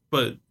 Yeah,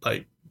 but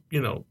like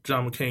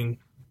John McCain,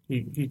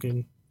 he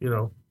can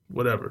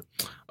whatever.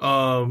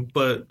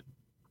 But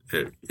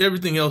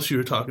everything else you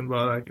were talking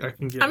about, I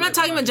can get. I'm not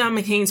talking about John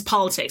McCain's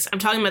politics. I'm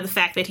talking about the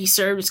fact that he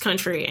served his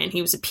country and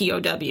he was a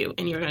POW,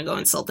 and you're going to go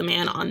insult the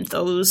man on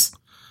those.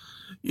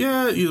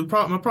 Yeah,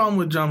 my problem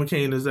with John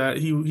McCain is that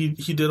he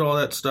did all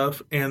that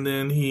stuff, and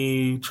then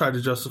he tried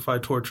to justify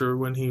torture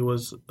when he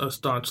was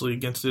staunchly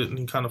against it, and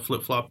he kind of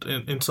flip-flopped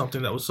in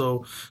something that was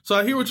so... So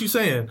I hear what you're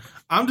saying.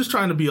 I'm just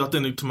trying to be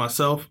authentic to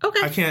myself.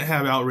 Okay. I can't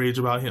have outrage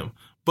about him,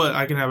 but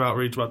I can have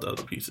outrage about the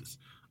other pieces.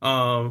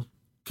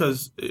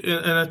 Because,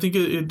 and I think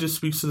it just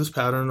speaks to this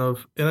pattern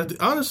of... And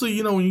honestly,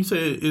 you know, when you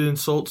say it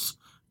insults...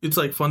 It's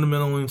like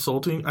fundamentally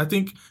insulting. I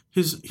think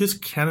his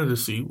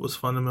candidacy was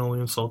fundamentally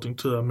insulting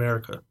to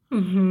America.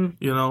 Mm-hmm.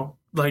 You know,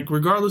 like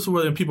regardless of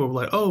whether people were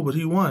like, oh, but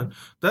he won.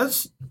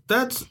 That's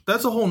a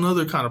whole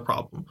nother kind of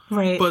problem.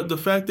 Right. But the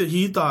fact that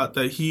he thought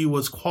that he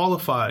was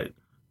qualified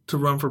to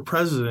run for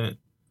president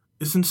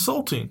is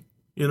insulting.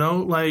 You know,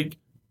 like,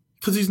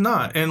 because he's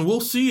not. And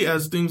we'll see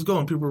as things go.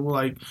 And people were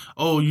like,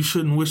 oh, you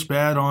shouldn't wish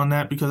bad on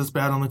that because it's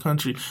bad on the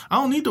country. I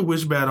don't need to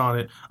wish bad on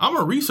it. I'm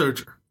a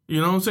researcher. You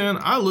know what I'm saying?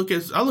 I look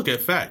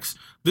at facts.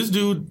 This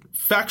dude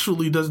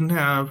factually doesn't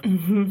have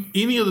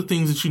any of the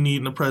things that you need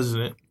in a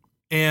president.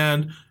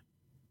 And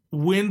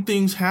when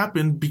things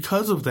happen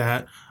because of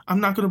that,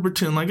 I'm not going to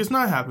pretend like it's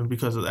not happened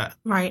because of that.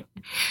 Right.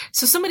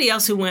 So somebody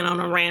else who went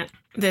on a rant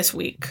this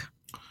week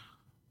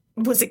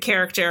was a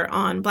character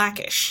on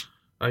Blackish.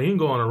 He didn't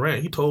go on a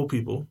rant. He told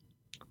people.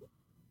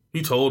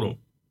 He told them.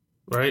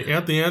 Right?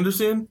 Anthony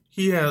Anderson,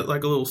 he had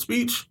like a little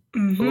speech, a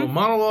little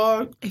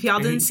monologue. If y'all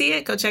didn't see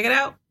it, go check it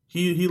out.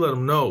 He let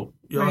them know.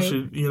 Y'all Right.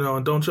 should, you know,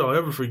 and don't y'all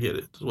ever forget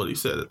it, is what he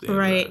said at the end.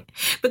 Right. Of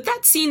that. But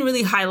that scene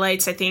really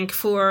highlights, I think,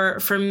 for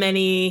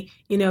many,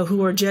 you know,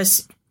 who are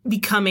just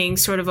becoming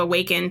sort of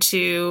awakened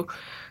to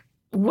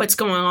what's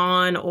going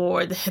on,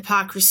 or the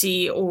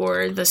hypocrisy,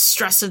 or the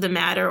stress of the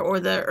matter, or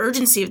the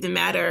urgency of the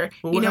matter.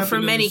 Well, you what know, for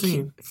happened in many, the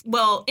scene?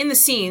 well, in the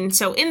scene.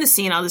 So in the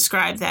scene, I'll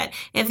describe that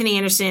Anthony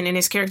Anderson and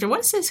his character.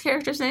 What's his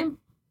character's name?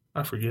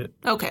 I forget.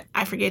 Okay,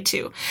 I forget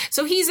too.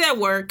 So he's at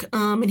work,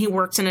 and he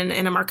works in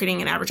a marketing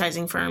and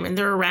advertising firm, and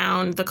they're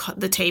around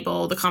the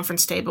table, the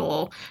conference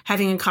table,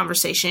 having a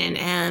conversation,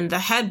 and the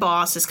head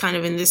boss is kind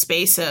of in this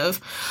space of,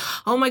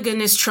 oh my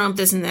goodness, Trump,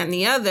 this and that and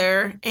the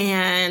other,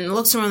 and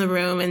looks around the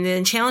room and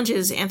then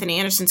challenges Anthony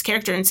Anderson's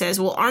character and says,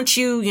 well, aren't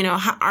you, you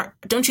know,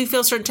 don't you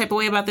feel a certain type of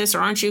way about this, or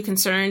aren't you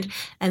concerned?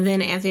 And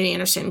then Anthony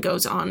Anderson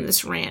goes on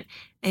this rant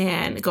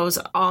and goes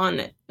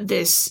on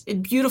this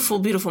beautiful,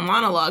 beautiful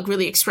monologue,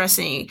 really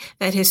expressing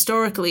that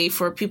historically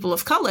for people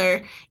of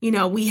color, you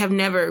know, we have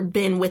never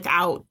been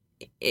without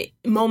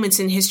moments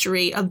in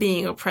history of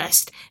being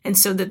oppressed. And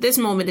so that this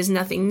moment is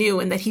nothing new,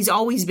 and that he's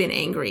always been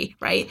angry,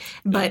 right?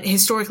 But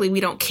historically, we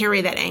don't carry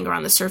that anger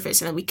on the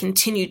surface, and that we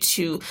continue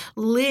to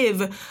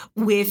live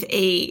with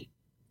a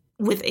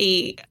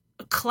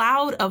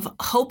cloud of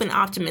hope and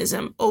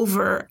optimism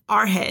over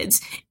our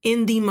heads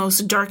in the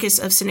most darkest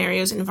of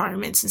scenarios,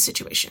 environments, and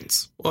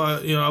situations.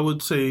 Well, you know, I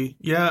would say,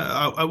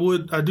 yeah,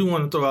 I do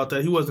want to throw out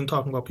that he wasn't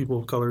talking about people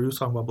of color. He was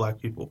talking about black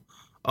people.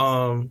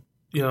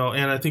 You know,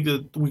 and I think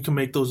that we can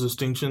make those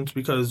distinctions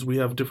because we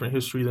have a different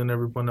history than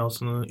everyone else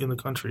in the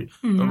country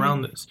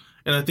around this.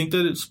 And I think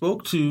that it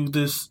spoke to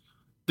this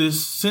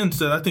sense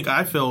that I think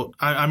I felt,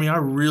 I mean, I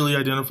really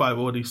identified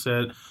with what he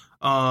said,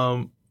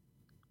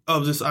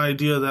 of this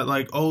idea that,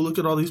 like, oh, look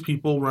at all these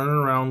people running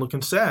around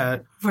looking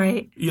sad.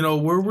 Right. You know,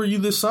 where were you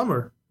this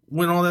summer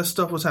when all that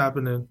stuff was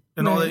happening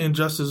and all that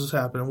injustice was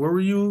happening? Where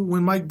were you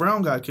when Mike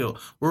Brown got killed?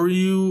 Where were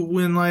you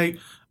when, like,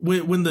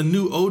 when the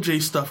new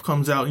OJ stuff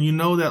comes out and you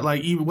know that,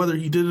 like, even whether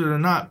he did it or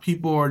not,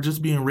 people are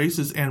just being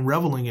racist and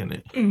reveling in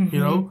it. You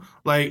know?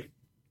 Like,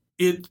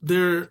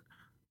 there's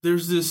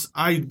this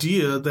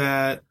idea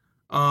that,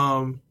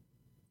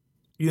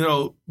 you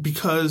know,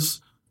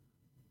 because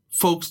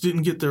folks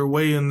didn't get their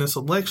way in this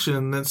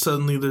election, that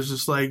suddenly there's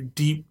this, like,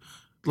 deep,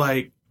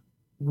 like,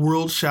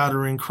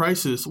 world-shattering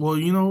crisis. Well,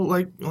 you know,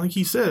 like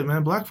he said,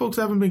 man, black folks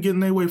haven't been getting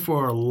their way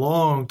for a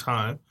long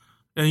time.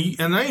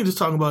 And I ain't just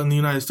talking about in the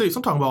United States.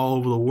 I'm talking about all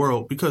over the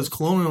world, because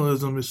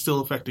colonialism is still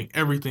affecting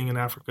everything in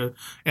Africa,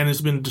 and it's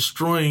been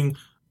destroying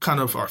kind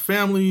of our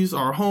families,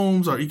 our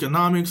homes, our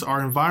economics,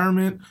 our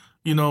environment,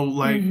 you know,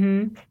 like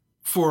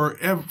for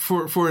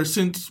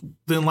since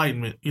the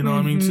Enlightenment, you know what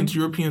I mean? Since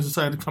Europeans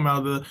decided to come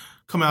out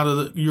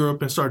of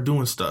Europe and start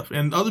doing stuff.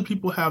 And other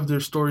people have their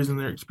stories and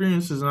their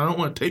experiences, and I don't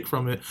want to take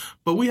from it,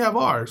 but we have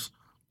ours,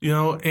 you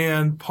know,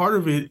 and part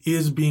of it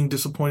is being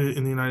disappointed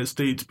in the United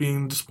States,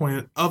 being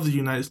disappointed of the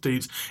United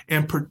States,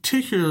 and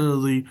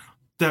particularly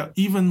that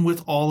even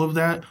with all of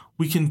that,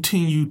 we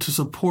continue to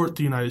support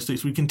the United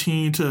States. We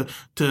continue to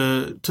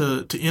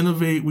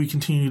innovate. We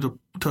continue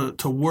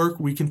to work.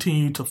 We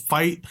continue to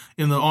fight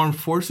in the armed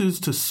forces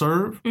to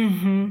serve,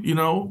 you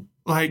know,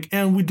 like,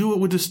 and we do it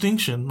with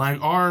distinction.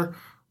 Like, our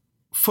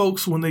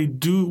folks, when we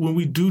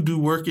do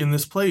work in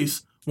this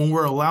place, when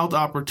we're allowed the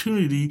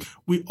opportunity,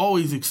 we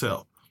always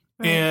excel.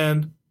 Right.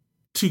 And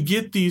to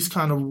get these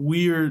kind of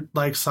weird,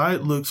 like,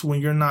 side looks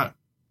when you're not,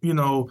 you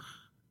know,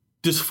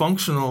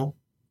 dysfunctional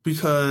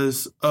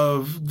because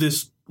of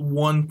this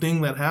one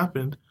thing that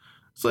happened.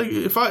 It's like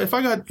if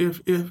I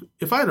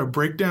had a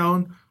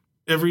breakdown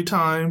every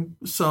time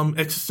some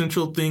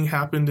existential thing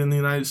happened in the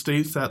United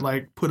States that,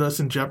 like, put us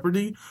in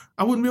jeopardy,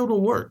 I wouldn't be able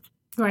to work.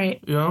 Right.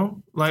 You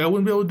know, like I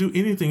wouldn't be able to do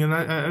anything. And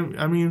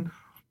I mean,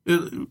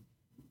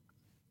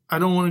 I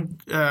don't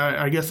want to.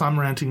 I guess I'm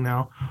ranting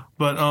now,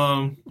 but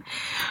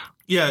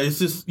yeah, it's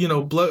just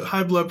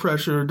high blood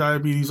pressure,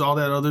 diabetes, all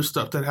that other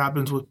stuff that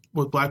happens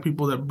with Black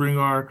people that bring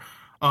our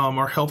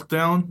health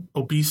down,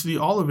 obesity,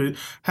 all of it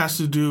has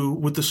to do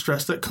with the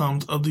stress that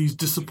comes of these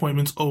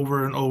disappointments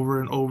over and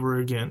over and over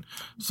again.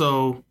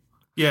 So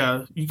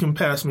yeah, you can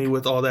pass me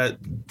with all that.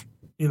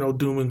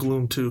 Doom and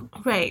gloom too.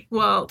 Right.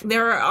 Well,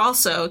 there are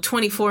also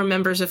 24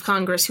 members of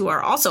Congress who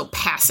are also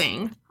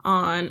passing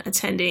on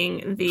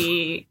attending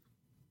the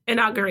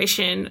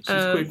inauguration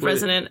of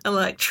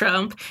President-elect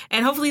Trump.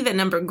 And hopefully that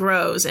number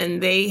grows.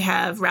 And they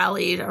have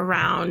rallied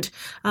around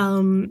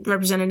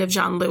Representative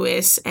John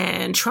Lewis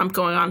and Trump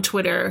going on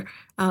Twitter,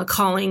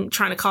 trying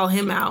to call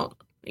him out.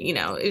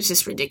 It's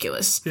just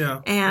ridiculous. Yeah.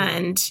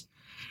 And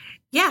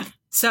yeah.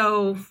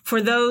 So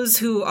for those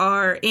who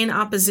are in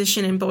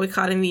opposition and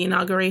boycotting the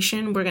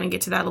inauguration, we're going to get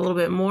to that a little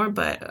bit more,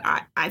 but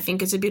I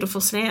think it's a beautiful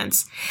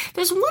stance.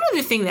 There's one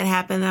other thing that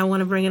happened that I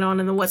want to bring it on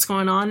in the What's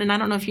Going On, and I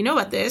don't know if you know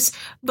about this,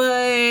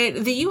 but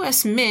the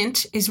U.S.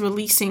 Mint is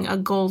releasing a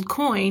gold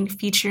coin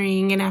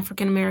featuring an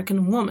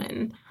African-American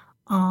woman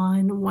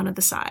on one of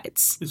the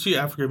sides. Is she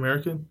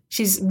African-American?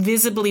 She's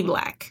visibly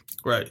Black.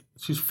 Right.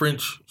 She's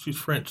French. She's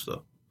French,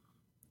 though.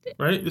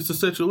 Right? It's the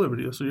Statue of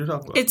Liberty. That's what you're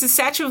talking about. It's a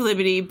Statue of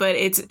Liberty, but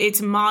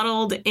it's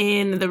modeled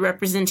in the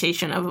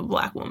representation of a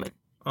Black woman.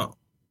 Oh.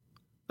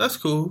 That's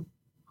cool.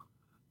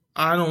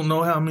 I don't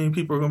know how many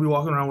people are going to be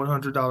walking around with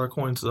 $100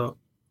 coins, though.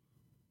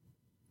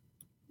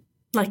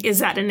 Like, is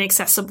that an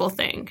accessible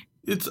thing?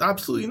 It's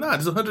absolutely not.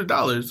 It's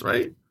 $100,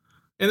 right?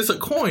 And it's a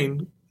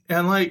coin.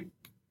 And, like,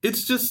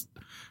 it's just,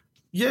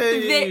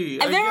 yay.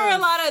 There are a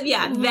lot of,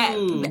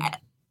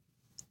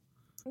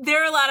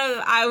 there are a lot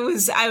of,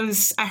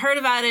 I heard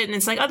about it and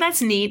it's like, oh,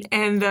 that's neat.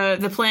 And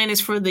the plan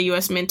is for the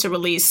U.S. Mint to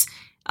release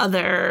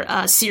other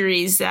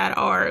series that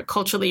are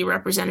culturally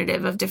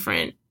representative of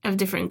different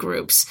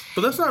groups.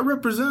 But that's not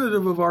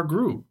representative of our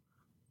group.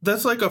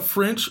 That's like a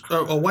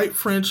white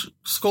French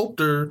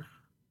sculptor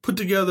put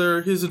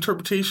together his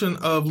interpretation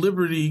of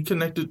liberty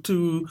connected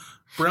to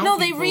brown people.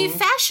 No, they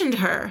refashioned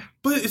her.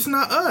 But it's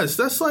not us.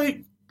 That's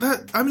like,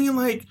 that. I mean,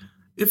 like,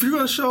 if you're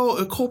going to show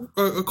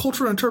a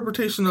cultural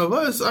interpretation of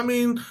us, I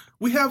mean,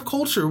 we have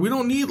culture. We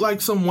don't need like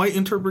some white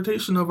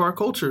interpretation of our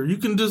culture. You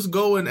can just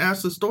go and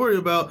ask the story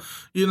about,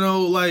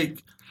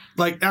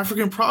 like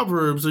African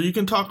proverbs, or you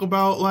can talk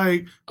about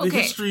like the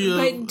history of.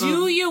 But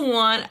do you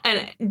want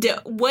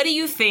what do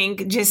you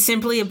think just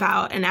simply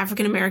about an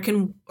African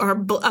American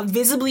or a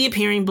visibly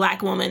appearing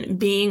Black woman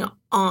being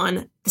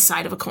on the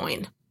side of a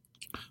coin?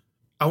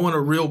 I want a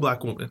real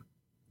Black woman.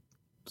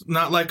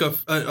 Not like a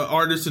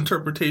artist's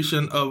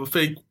interpretation of a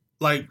fake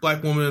like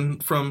Black woman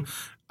from.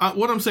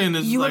 What I'm saying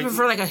is, you would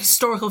prefer like a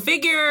historical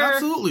figure.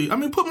 Absolutely. I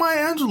mean, put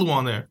Maya Angelou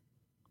on there.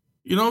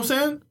 You know what I'm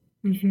saying?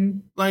 Mm-hmm.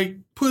 Like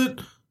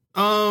put,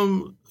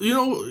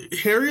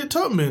 Harriet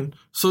Tubman,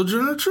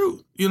 Sojourner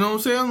Truth. You know what I'm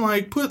saying?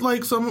 Like put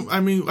like some.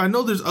 I mean, I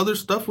know there's other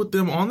stuff with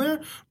them on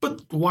there,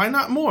 but why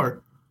not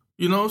more?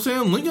 You know what I'm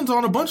saying? Lincoln's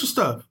on a bunch of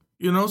stuff.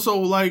 So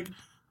like,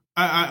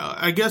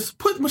 I guess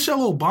put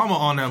Michelle Obama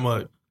on that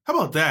mug. How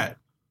about that?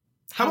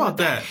 How about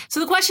that? So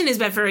the question is,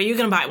 Bedford, are you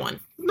going to buy one?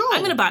 No. I'm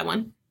going to buy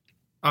one.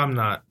 I'm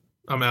not.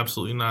 I'm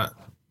absolutely not.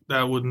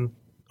 That wouldn't.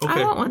 Okay.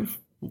 I want one.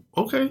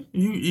 Okay.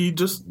 You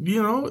just,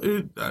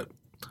 I'm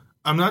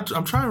not,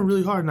 I'm trying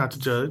really hard not to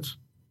judge.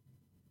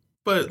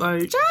 But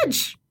like.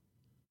 Judge.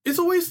 It's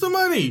a waste of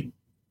money.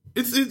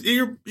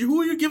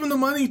 Who are you giving the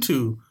money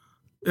to?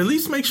 At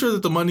least make sure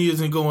that the money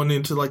isn't going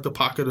into like the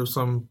pocket of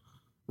some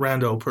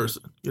rando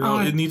person.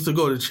 It needs to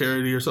go to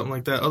charity or something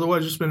like that.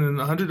 Otherwise, you're spending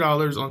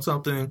 $100 on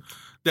something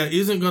that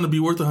isn't going to be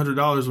worth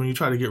 $100 when you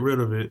try to get rid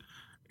of it.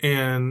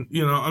 And,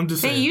 I'm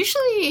just saying. They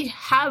usually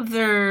have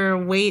their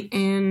weight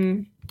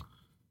in.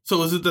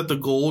 So is it that the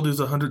gold is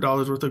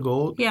 $100 worth of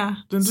gold? Yeah.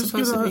 Then just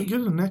get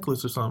a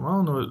necklace or something.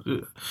 I don't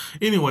know.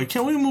 Anyway,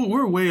 can we move?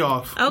 We're way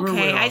off.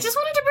 Okay. I just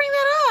wanted to bring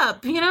that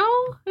up.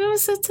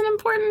 It's an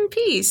important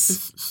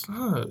piece. It's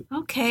not.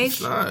 Okay.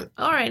 It's not.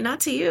 All right. Not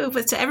to you,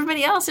 but to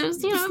everybody else, it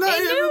was, it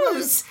made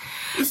news.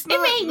 It's not.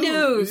 It made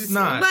news. It's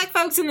not. Black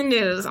folks in the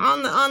news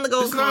on the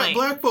gold It's coin. not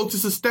Black folks.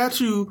 It's a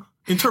statue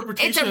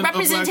interpretation. It's a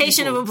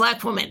representation of a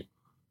Black woman.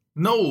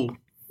 No,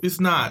 it's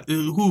not.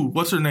 Who?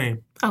 What's her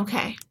name?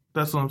 Okay.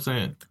 That's what I'm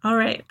saying. All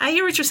right. I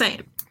hear what you're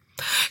saying.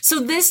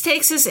 So this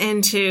takes us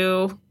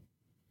into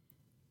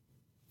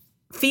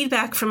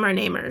feedback from our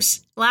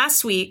namers.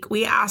 Last week,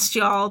 we asked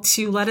y'all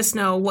to let us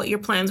know what your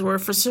plans were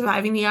for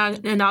surviving the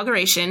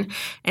inauguration,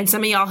 and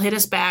some of y'all hit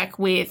us back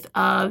with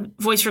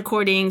voice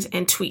recordings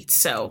and tweets.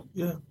 So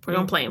we're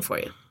going to play them for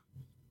you.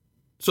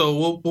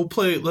 So we'll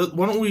play. Why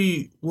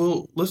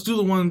don't let's do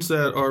the ones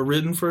that are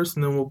written first,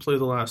 and then we'll play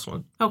the last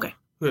one. Okay.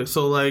 Okay.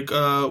 So like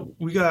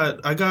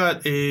I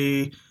got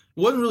a. It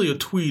wasn't really a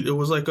tweet. It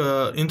was like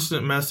a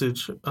instant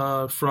message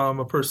from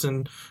a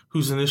person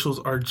whose initials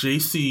are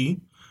JC.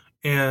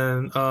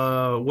 And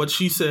what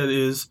she said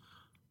is,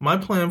 my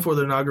plan for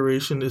the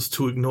inauguration is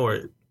to ignore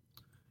it.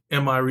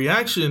 And my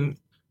reaction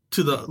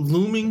to the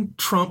looming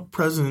Trump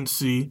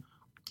presidency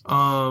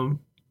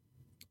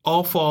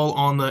all fall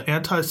on the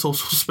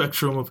antisocial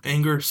spectrum of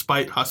anger,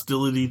 spite,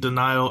 hostility,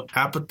 denial,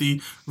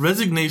 apathy,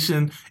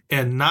 resignation,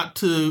 and not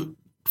to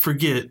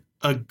forget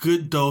a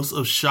good dose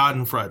of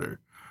schadenfreude,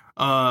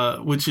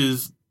 which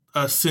is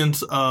a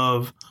sense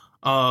of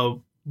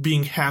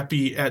being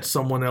happy at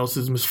someone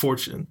else's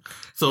misfortune.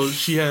 So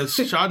she has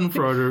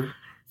schadenfreude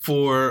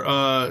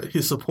for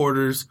his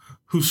supporters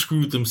who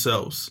screwed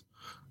themselves.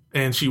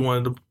 And she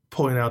wanted to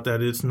point out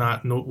that it's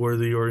not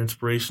noteworthy or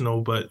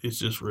inspirational, but it's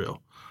just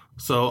real.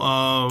 So,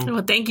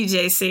 well, thank you,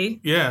 JC.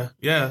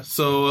 Yeah.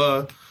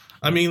 So,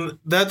 I think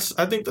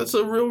that's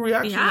a real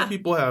reaction that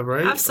people have,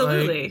 right?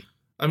 Absolutely. Like,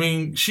 I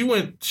mean, she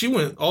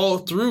went all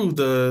through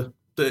the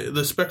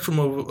spectrum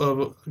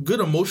of good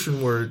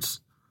emotion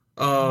words.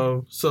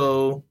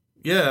 So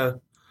yeah,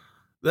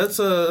 that's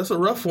a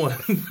rough one.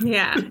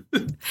 Yeah.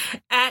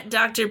 At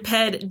Dr.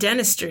 Ped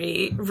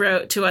Dentistry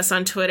wrote to us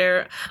on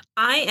Twitter,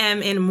 I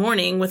am in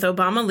mourning with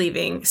Obama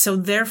leaving, so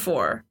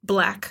therefore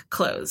black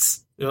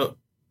clothes. Yep.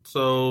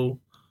 So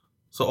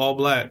all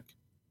black.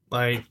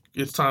 Like,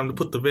 it's time to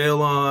put the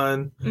veil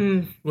on.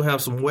 We'll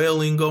have some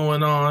wailing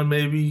going on,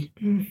 maybe.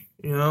 You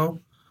know?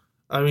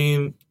 I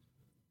mean,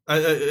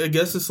 I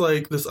guess it's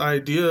like this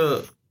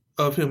idea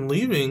of him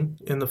leaving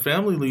and the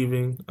family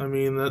leaving. I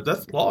mean,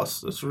 that's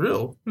loss. That's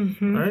real,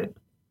 right?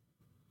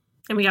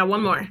 And we got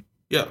one more.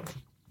 Yeah.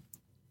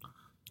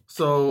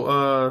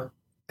 So,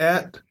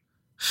 at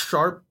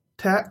Sharp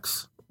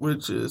Tax,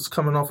 which is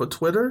coming off of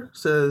Twitter,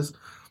 says,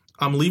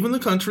 I'm leaving the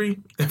country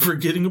and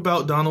forgetting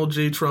about Donald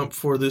J. Trump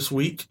for this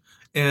week,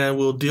 and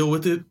we'll deal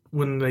with it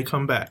when they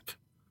come back.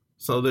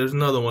 So there's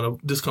another one of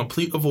this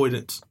complete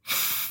avoidance.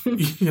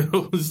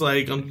 It's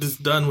like, I'm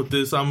just done with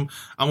this. I'm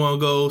gonna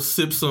go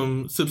sip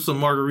some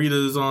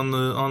margaritas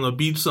on the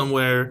beach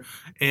somewhere,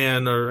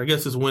 or I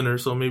guess it's winter,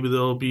 so maybe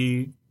there'll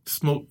be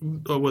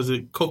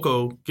getting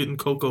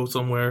cocoa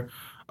somewhere.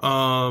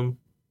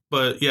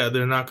 But yeah,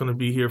 they're not going to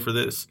be here for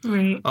this.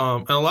 Right.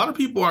 And a lot of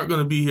people aren't going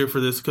to be here for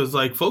this because,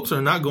 like, folks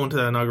are not going to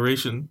that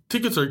inauguration.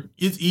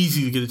 It's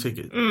easy to get a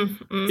ticket.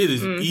 It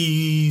is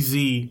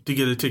easy to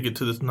get a ticket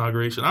to this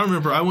inauguration. I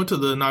remember I went to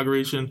the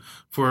inauguration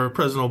for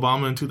President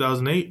Obama in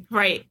 2008.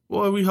 Right.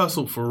 Boy, we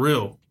hustled for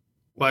real.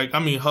 Like, I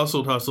mean,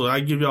 hustled.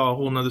 I give y'all a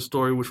whole nother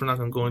story, which we're not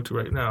going to go into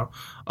right now.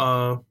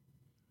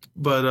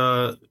 But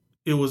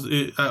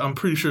I'm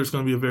pretty sure it's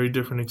going to be a very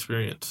different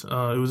experience.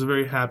 It was a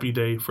very happy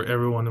day for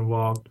everyone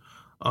involved.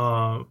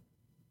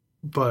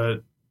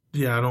 But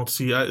yeah, I don't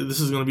see, this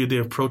is going to be a day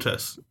of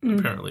protest,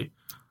 apparently.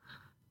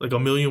 Like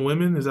 1 million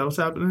women, is that what's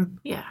happening?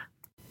 Yeah.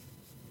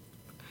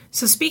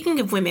 So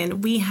speaking of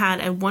women, we had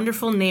a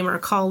wonderful namer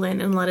call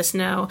in and let us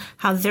know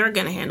how they're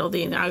going to handle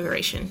the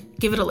inauguration.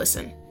 Give it a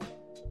listen.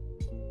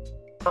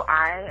 So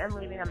I am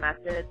leaving a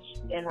message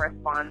in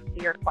response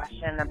to your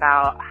question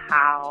about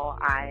how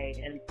I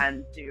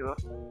intend to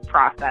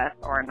process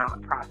or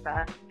not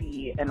process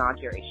the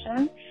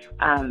inauguration.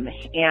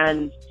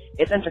 And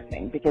it's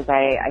interesting because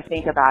I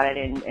think about it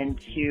in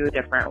two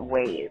different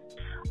ways.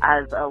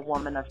 As a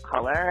woman of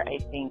color, I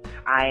think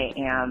I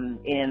am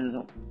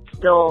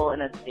still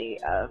in a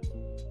state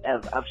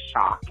of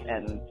shock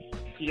and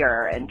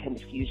fear and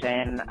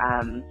confusion.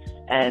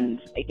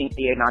 And I think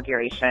the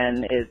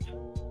inauguration is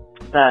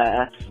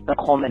the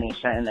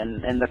culmination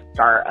and the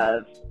start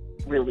of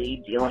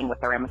really dealing with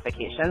the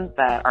ramifications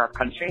that our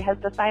country has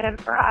decided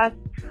for us.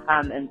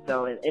 And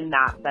so in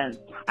that sense,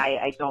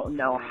 I don't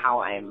know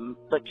how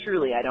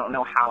truly I don't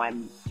know how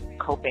I'm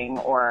coping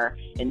or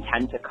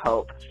intend to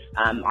cope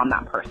on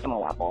that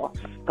personal level.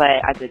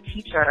 But as a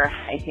teacher,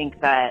 I think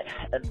that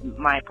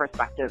my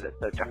perspective is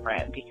so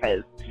different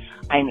because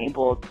I'm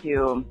able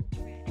to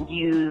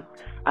use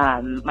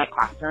my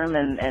classroom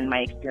and my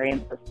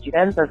experience with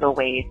students as a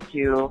way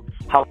to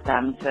help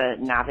them to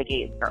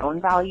navigate their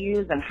own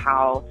values and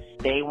how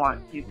they want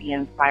to be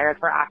inspired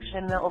for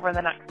action over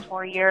the next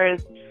 4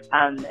 years.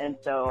 And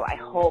so I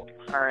hope,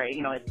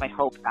 it's my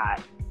hope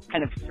that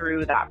kind of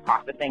through that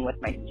processing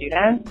with my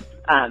students,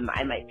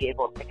 I might be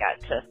able to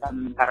get to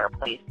some better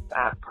place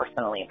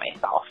personally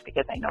myself,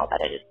 because I know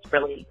that it is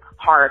really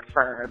hard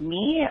for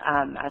me,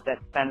 as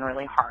it's been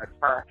really hard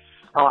for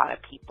a lot of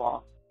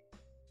people.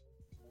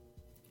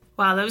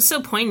 Wow, that was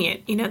so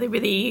poignant.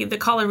 The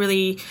caller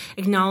really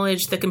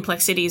acknowledged the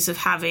complexities of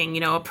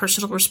having, a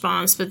personal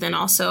response, but then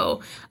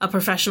also a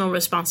professional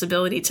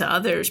responsibility to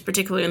others,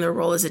 particularly in their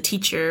role as a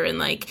teacher and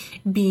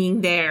like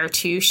being there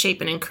to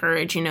shape and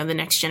encourage, the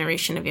next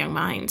generation of young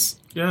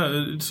minds. Yeah,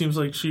 it seems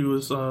like she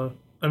was,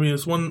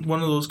 it's one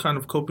of those kind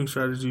of coping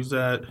strategies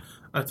that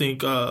I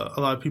think a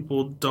lot of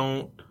people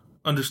don't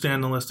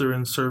understand unless they're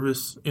in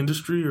service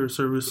industry or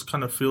service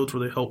kind of fields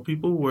where they help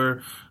people,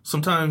 where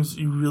sometimes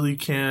you really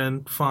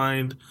can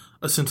find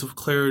a sense of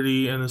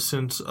clarity and a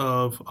sense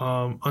of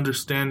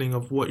understanding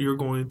of what you're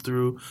going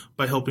through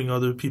by helping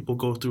other people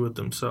go through it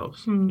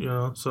themselves.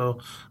 So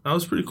that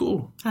was pretty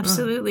cool.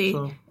 Absolutely.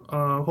 Yeah.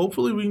 So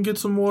hopefully we can get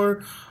some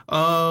more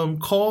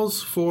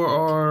calls for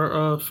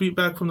our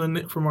feedback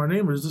from our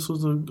neighbors. This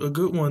was a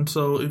good one.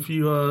 So if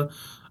you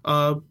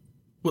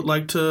would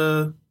like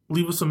to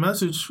leave us a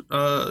message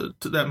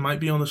that might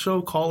be on the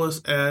show, call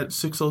us at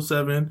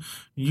 607,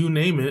 you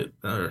name it,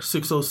 or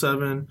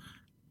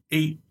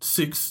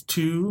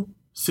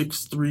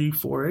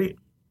 607-862-6348.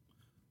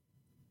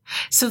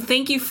 So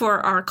thank you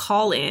for our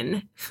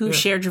call-in who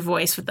shared your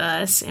voice with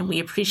us, and we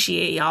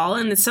appreciate y'all.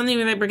 And it's something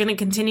that we're going to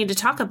continue to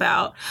talk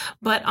about.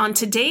 But on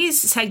today's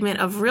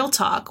segment of Real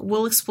Talk,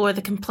 we'll explore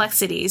the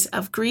complexities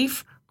of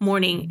grief,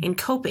 mourning, and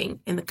coping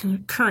in the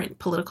current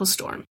political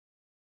storm.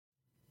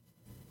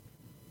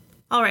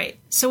 All right,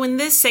 so in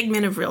this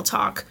segment of Real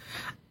Talk,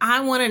 I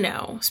want to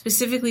know,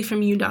 specifically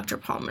from you, Dr.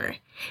 Palmer,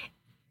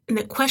 and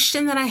the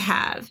question that I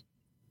have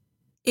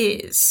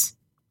is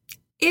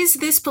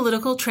this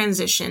political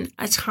transition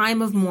a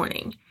time of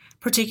mourning,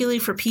 particularly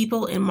for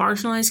people in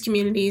marginalized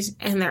communities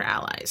and their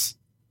allies?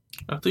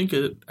 I think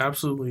it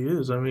absolutely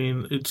is. I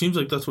mean, it seems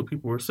like that's what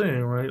people were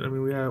saying, right? I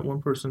mean, we had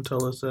one person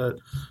tell us that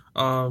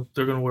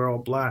they're going to wear all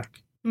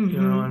black. Mm-hmm.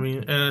 You know, I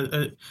mean,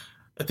 and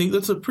I think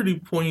that's a pretty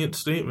poignant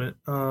statement.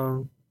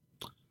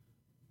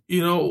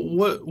 You know,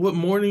 what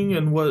mourning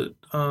and what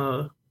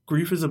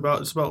grief is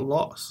about, it's about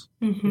loss.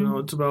 Mm-hmm. You know,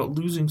 it's about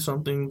losing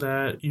something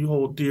that you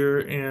hold dear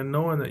and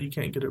knowing that you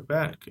can't get it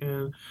back.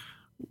 And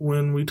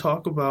when we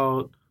talk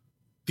about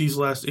these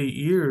last 8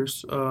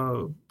 years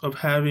of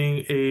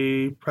having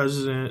a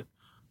president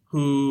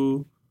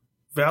who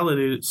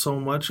validated so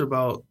much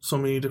about so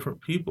many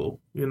different people,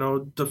 you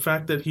know, the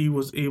fact that he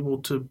was able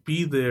to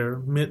be there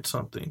meant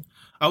something.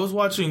 I was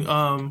watching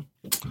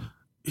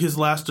his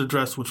last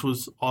address, which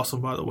was awesome,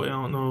 by the way. I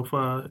don't know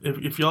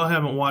if y'all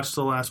haven't watched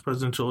the last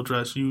presidential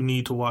address, you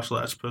need to watch the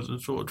last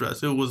presidential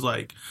address. It was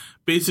like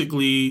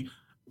basically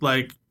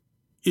like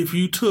if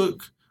you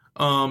took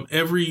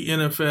every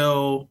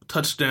NFL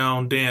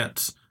touchdown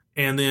dance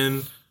and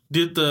then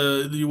did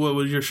what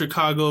was your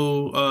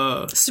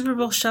Chicago Super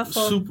Bowl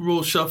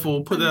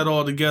shuffle, put that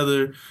all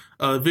together,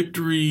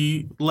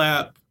 victory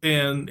lap,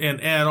 and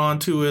add on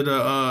to it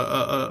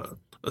a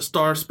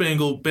Star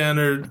Spangled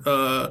Bannered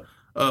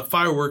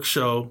fireworks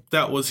show.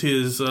 That was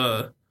his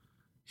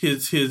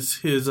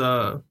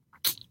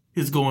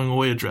going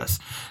away address.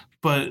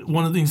 But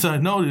one of the things that I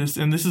noticed,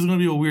 and this is going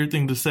to be a weird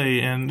thing to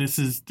say, and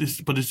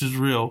but it's just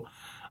real.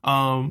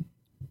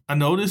 I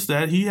noticed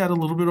that he had a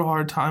little bit of a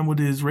hard time with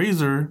his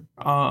razor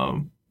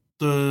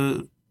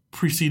the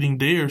preceding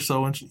day or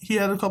so, and he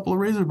had a couple of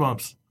razor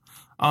bumps,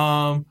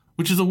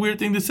 which is a weird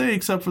thing to say,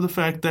 except for the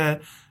fact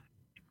that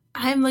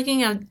I'm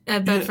looking at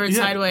Bedford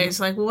sideways.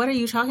 Like, what are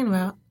you talking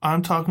about?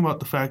 I'm talking about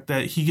the fact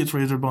that he gets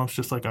razor bumps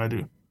just like I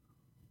do.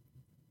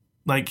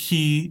 Like,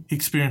 he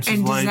experiences life.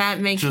 And does that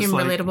make him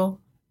relatable?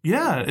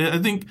 Yeah, I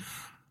think,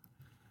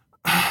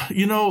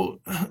 you know,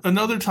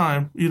 another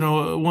time, you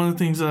know, one of the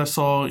things that I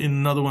saw in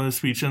another one of the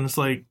speech, and it's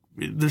like,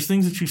 there's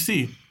things that you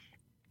see.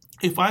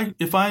 If I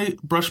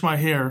brush my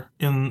hair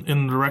in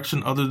a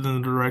direction other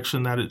than the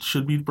direction that it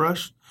should be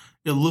brushed,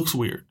 it looks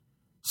weird.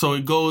 So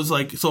it goes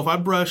like, so if I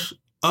brush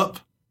up,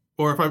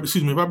 or if I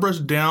brush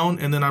down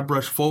and then I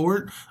brush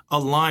forward, a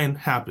line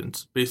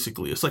happens,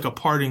 basically. It's like a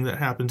parting that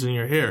happens in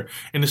your hair.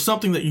 And it's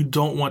something that you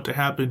don't want to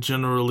happen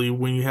generally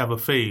when you have a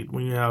fade,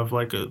 when you have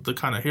like the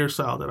kind of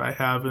hairstyle that I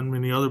have and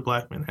many other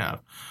black men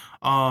have.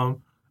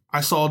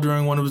 I saw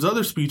during one of his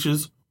other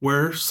speeches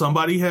where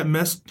somebody had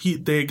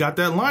they got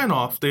that line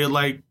off. They had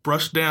like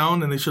brushed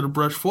down and they should have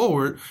brushed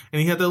forward.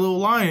 And he had that little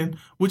line,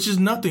 which is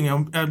nothing.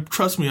 And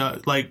trust me,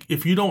 like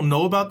if you don't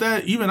know about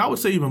that, I would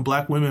say even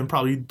black women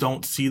probably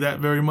don't see that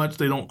very much.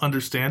 They don't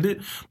understand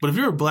it. But if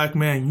you're a black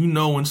man, you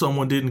know when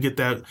someone didn't get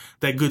that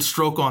good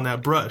stroke on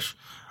that brush.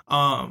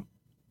 When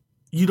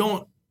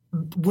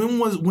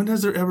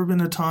has there ever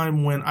been a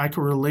time when I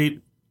could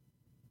relate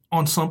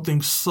on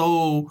something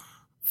so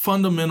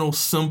fundamental,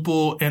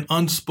 simple, and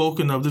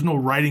unspoken of? There's no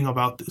writing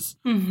about this.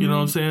 Mm-hmm. You know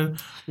what I'm saying?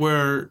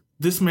 Where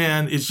this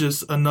man is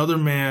just another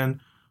man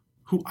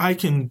who I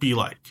can be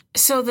like.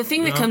 So the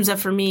thing that comes up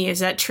for me is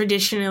that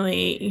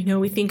traditionally, you know,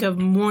 we think of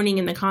mourning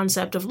in the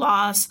concept of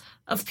loss,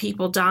 of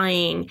people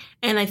dying.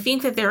 And I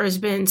think that there has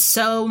been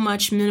so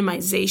much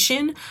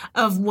minimization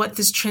of what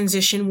this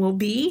transition will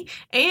be.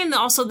 And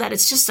also that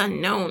it's just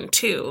unknown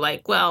too.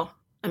 Like, well,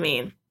 I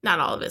mean, not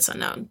all of it's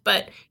unknown,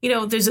 but you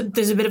know, there's a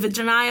bit of a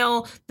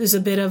denial, there's a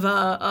bit of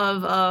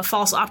a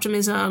false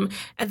optimism,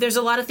 and there's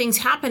a lot of things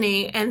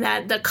happening, and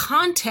that the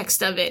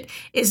context of it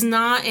is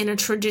not in a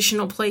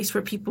traditional place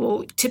where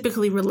people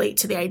typically relate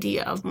to the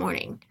idea of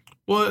mourning.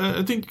 Well,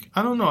 I think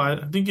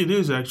it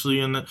is actually,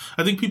 and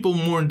I think people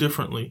mourn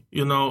differently,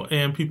 you know,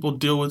 and people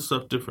deal with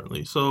stuff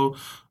differently. So,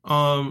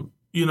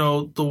 you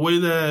know, the way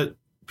that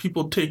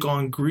people take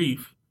on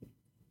grief,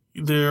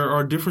 there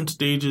are different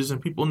stages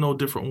and people know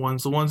different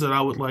ones. The ones that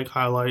I would like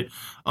highlight,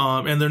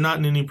 and they're not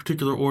in any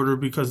particular order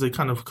because they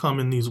kind of come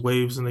in these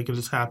waves and they can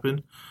just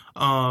happen.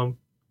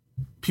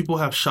 People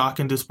have shock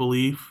and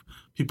disbelief.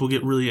 People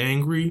get really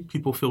angry.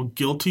 People feel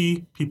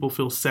guilty. People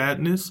feel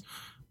sadness.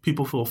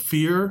 People feel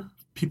fear.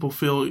 People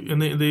feel, and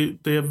they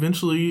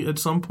eventually at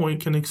some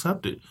point can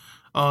accept it.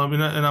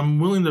 And I'm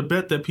willing to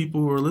bet that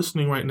people who are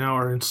listening right now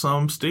are in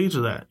some stage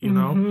of that, you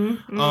know?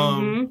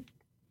 Mm-hmm.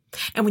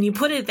 And when you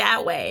put it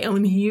that way, and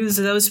when you use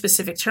those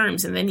specific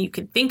terms, and then you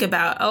could think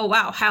about, oh,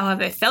 wow, how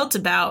have I felt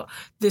about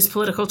this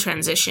political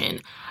transition?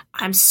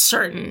 I'm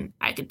certain,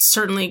 I could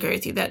certainly agree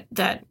with you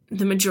that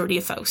the majority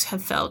of folks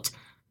have felt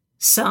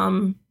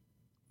some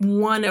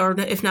one or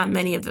if not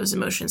many of those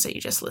emotions that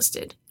you just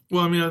listed.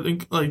 Well, I mean, I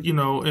think, like, you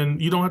know,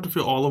 and you don't have to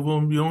feel all of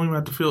them. You don't even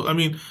have to feel, I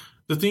mean,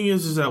 the thing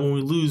is that when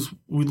we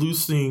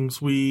lose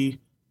things, we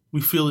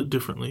feel it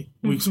differently.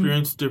 We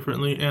experience it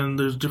differently, and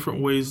there's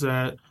different ways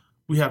that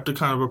we have to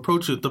kind of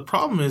approach it. The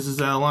problem is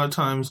that a lot of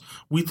times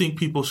we think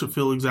people should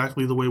feel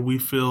exactly the way we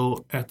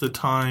feel at the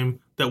time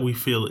that we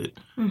feel it.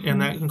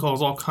 And that can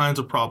cause all kinds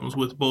of problems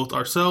with both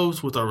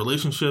ourselves, with our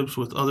relationships,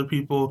 with other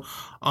people.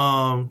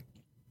 I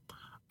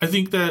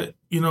think that,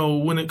 you know,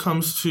 when it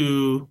comes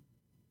to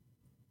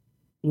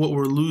what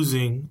we're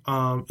losing,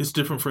 it's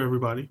different for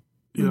everybody.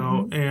 You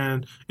know,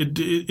 and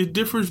it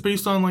differs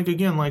based on, like,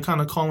 again, like,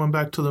 kind of calling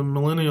back to the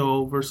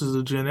millennial versus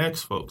the Gen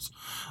X folks.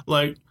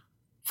 Like,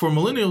 for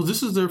millennials,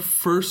 this is their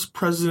first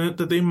president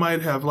that they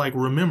might have, like,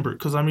 remembered.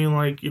 Because, I mean,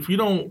 like, if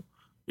you're,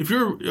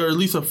 or at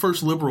least a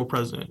first liberal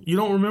president, you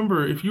don't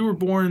remember, if you were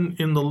born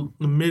in the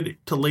mid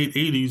to late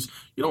 80s,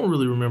 you don't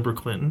really remember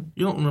Clinton.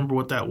 You don't remember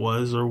what that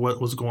was or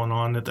what was going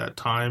on at that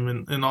time.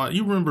 And all,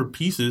 you remember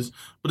pieces,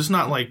 but it's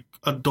not, like,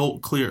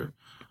 adult clear.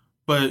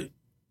 But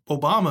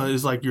Obama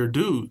is, like, your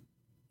dude.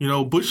 You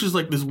know, Bush is,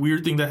 like, this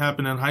weird thing that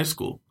happened in high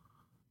school.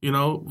 You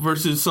know,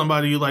 versus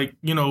somebody like,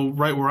 you know,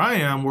 right where I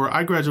am, where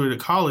I graduated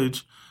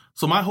college.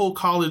 So my whole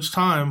college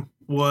time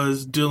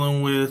was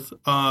dealing with,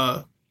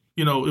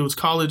 you know, it was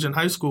college and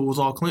high school was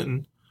all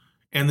Clinton.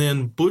 And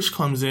then Bush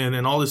comes in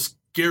and all this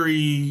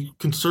scary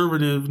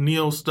conservative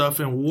neo stuff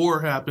and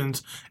war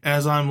happens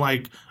as I'm,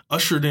 like,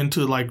 ushered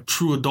into, like,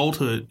 true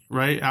adulthood,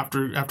 right?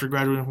 After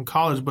graduating from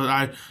college. But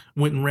I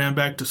went and ran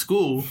back to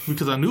school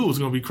because I knew it was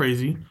going to be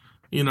crazy,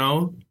 you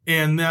know,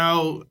 and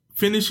now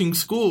finishing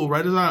school,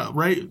 right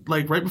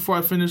before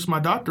I finished my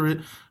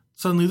doctorate,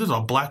 suddenly there's a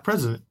black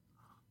president.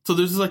 So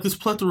there's, like, this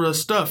plethora of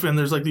stuff, and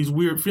there's, like, these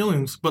weird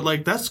feelings. But,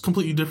 like, that's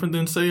completely different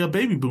than, say, a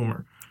baby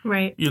boomer.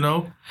 Right. You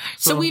know?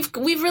 So we've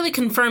really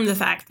confirmed the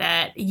fact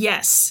that,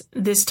 yes,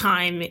 this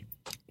time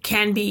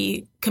can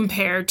be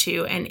compared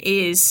to and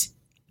is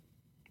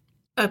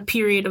a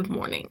period of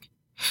mourning.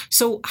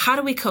 So how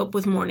do we cope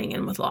with mourning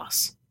and with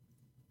loss?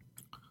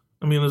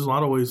 I mean, there's a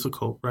lot of ways to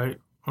cope, right?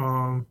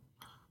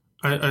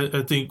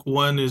 I think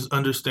one is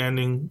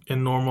understanding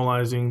and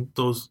normalizing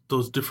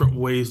those different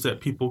ways that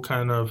people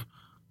kind of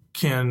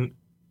can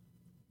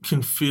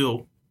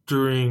feel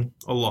during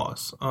a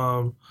loss.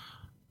 But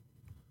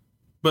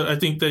I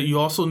think that you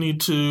also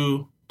need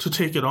to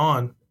take it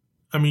on.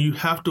 I mean, you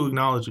have to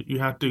acknowledge it. You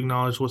have to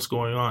acknowledge what's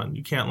going on.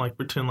 You can't, like,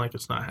 pretend like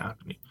it's not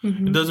happening.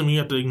 It doesn't mean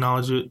you have to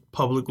acknowledge it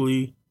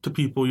publicly to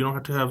people. You don't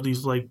have to have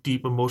these, like,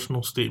 deep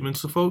emotional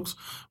statements to folks,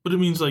 but it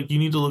means, like, you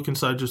need to look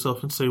inside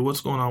yourself and say, what's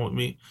going on with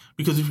me?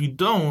 Because if you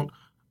don't,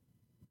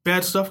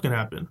 bad stuff can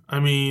happen. I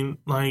mean,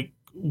 like,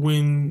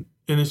 and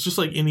it's just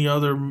like any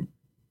other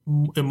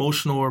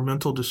emotional or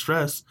mental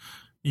distress,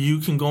 you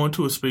can go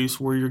into a space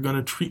where you're going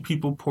to treat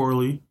people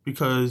poorly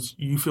because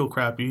you feel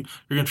crappy.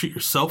 You're going to treat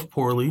yourself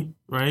poorly,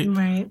 right?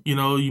 Right. You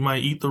know, you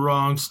might eat the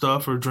wrong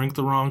stuff or drink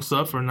the wrong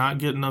stuff or not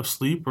get enough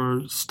sleep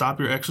or stop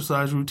your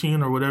exercise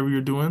routine or whatever you're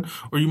doing.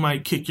 Or you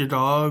might kick your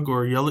dog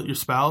or yell at your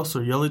spouse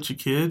or yell at your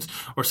kids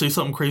or say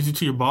something crazy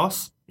to your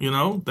boss. You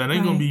know, that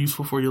ain't going to be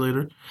useful for you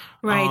later.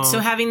 Right. So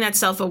having that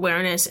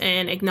self-awareness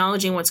and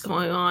acknowledging what's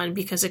going on,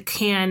 because it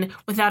can,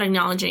 without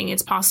acknowledging,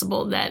 it's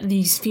possible that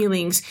these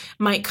feelings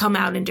might come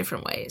out in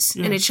different ways.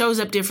 Yeah. And it shows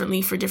up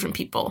differently for different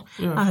people.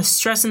 Yeah.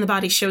 Stress in the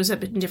body shows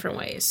up in different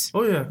ways.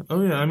 Oh, yeah.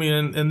 I mean,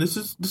 and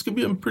this could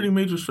be a pretty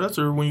major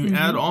stressor when you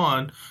add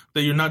on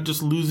that you're not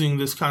just losing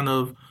this kind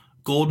of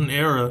golden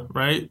era,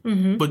 right?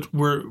 But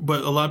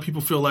a lot of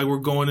people feel like we're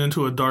going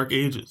into a dark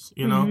ages,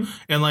 you know?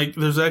 And, like,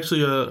 there's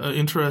actually a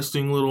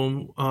interesting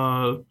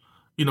little,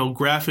 you know,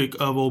 graphic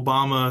of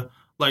Obama,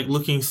 like,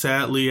 looking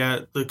sadly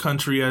at the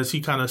country as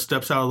he kind of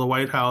steps out of the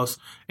White House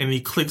and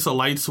he clicks a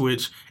light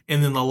switch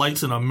and then the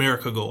lights in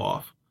America go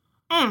off.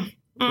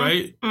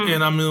 Right?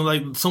 And I mean,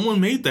 like,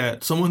 someone made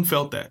that. Someone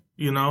felt that,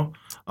 you know?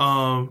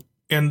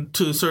 And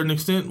to a certain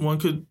extent, one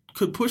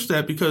could push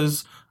that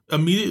because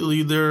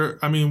immediately there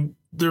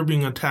are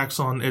being attacks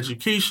on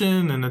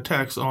education and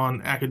attacks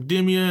on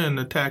academia and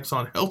attacks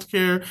on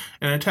healthcare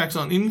and attacks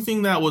on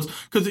anything that was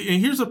 – and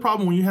here's the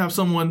problem when you have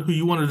someone who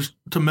you wanted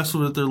to mess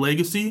with their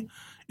legacy.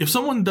 If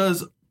someone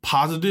does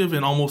positive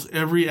in almost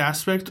every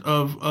aspect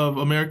of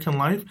American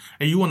life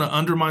and you want to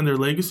undermine their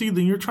legacy,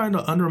 then you're trying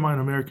to undermine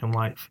American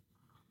life,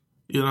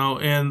 you know,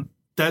 and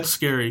that's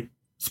scary,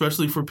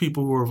 especially for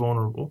people who are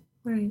vulnerable.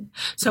 Right.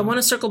 So I want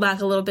to circle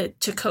back a little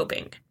bit to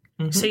coping.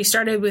 So you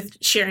started with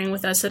sharing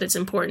with us that it's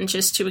important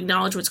just to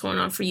acknowledge what's going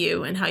on for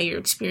you and how you're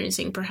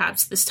experiencing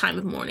perhaps this time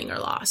of mourning or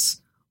loss.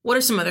 What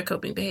are some other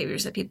coping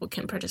behaviors that people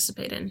can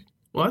participate in?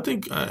 Well, I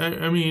think,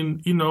 I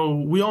mean, you know,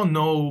 we all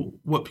know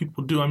what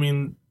people do. I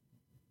mean,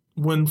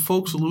 when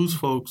folks lose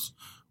folks,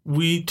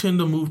 we tend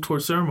to move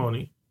towards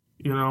ceremony,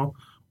 you know.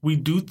 we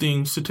do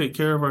things to take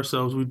care of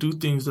ourselves. We do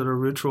things that are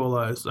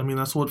ritualized. I mean,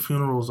 that's what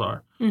funerals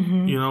are.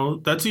 Mm-hmm. You know,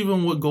 that's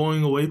even what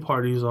going away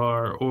parties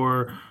are,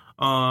 or,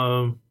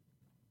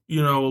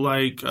 you know,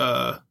 like,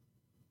 I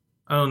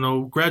don't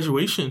know,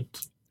 graduation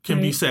can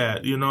be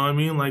sad. You know what I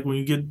mean? Like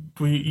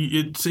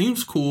it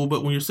seems cool,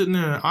 but when you're sitting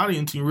there in an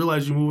audience and you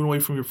realize you're moving away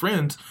from your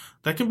friends,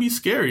 that can be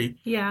scary.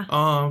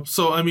 Yeah.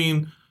 So, I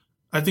mean,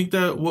 I think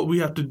that what we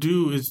have to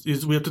do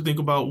is we have to think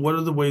about what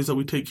are the ways that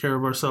we take care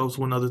of ourselves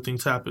when other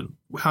things happen.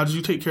 How did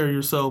you take care of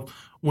yourself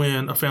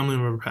when a family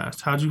member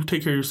passed? How did you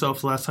take care of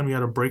yourself the last time you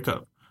had a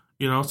breakup?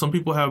 You know, some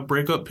people have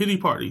breakup pity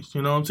parties,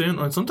 you know what I'm saying?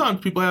 And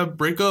sometimes people have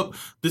breakup,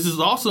 this is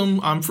awesome,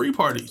 I'm free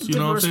parties, you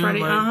know what I'm saying?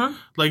 Party,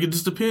 like, it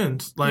just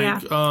depends.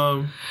 Like,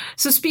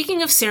 So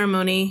speaking of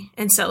ceremony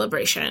and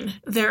celebration,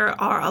 there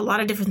are a lot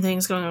of different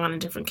things going on in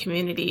different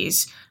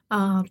communities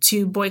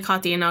to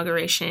boycott the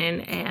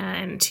inauguration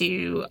and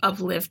to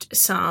uplift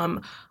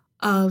some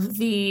of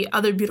the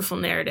other beautiful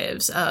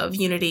narratives of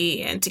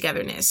unity and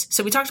togetherness.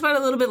 So we talked about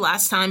it a little bit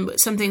last time,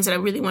 but some things that I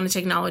really wanted to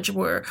acknowledge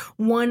were,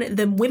 one,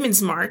 the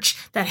Women's March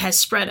that has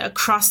spread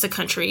across the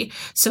country.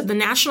 So the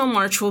National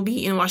March will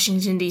be in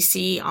Washington,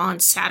 D.C. on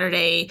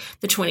Saturday,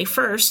 the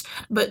 21st,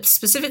 but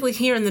specifically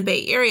here in the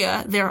Bay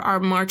Area, there are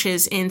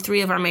marches in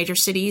 3 of our major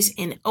cities,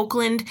 in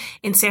Oakland,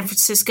 in San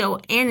Francisco,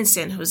 and in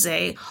San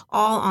Jose,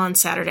 all on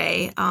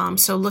Saturday.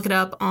 So look it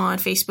up on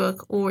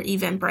Facebook or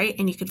Eventbrite,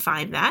 and you can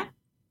find that.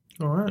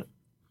 All right.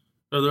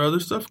 Are there other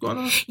stuff going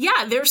on?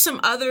 Yeah, there's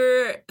some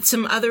other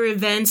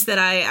events that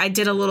I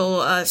did a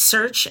little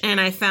search,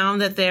 and I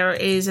found that there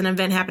is an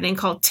event happening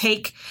called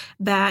Take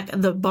Back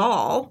the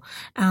Ball,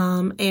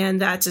 and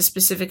that's a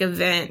specific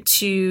event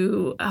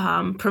to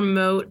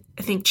promote,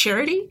 I think,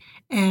 charity,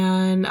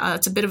 and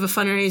it's a bit of a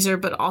fundraiser,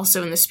 but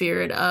also in the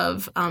spirit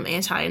of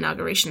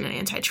anti-inauguration and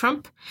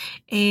anti-Trump.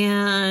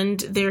 And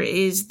there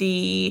is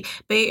the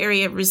Bay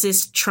Area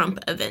Resist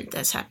Trump event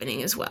that's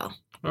happening as well.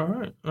 All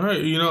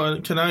right. You know,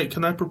 can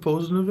I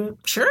propose an event?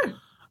 Sure.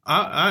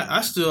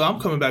 I'm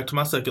coming back to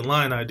my second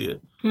line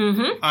idea.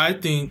 Mm-hmm. I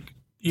think,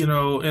 you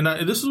know, and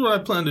this is what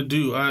I plan to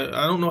do. I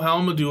don't know how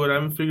I'm gonna do it. I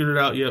haven't figured it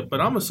out yet,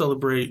 but I'm gonna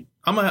celebrate.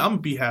 I'm gonna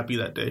be happy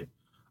that day.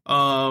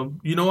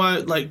 You know, I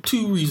like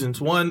 2 reasons.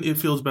 1, it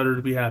feels better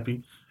to be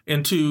happy,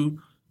 and 2,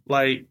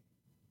 like,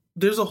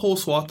 there's a whole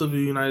swath of the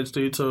United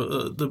States,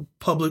 the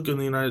public in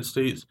the United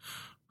States,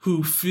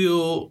 who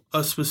feel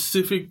a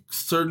specific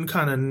certain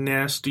kind of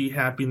nasty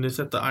happiness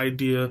at the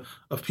idea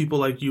of people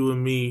like you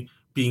and me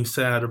being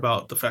sad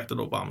about the fact that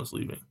Obama's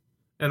leaving.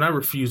 And I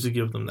refuse to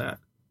give them that.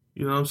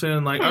 You know what I'm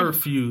saying? Like, I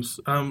refuse.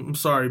 I'm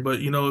sorry, but,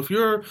 you know, if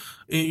you're,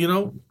 you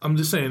know, I'm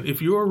just saying, if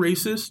you're a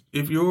racist,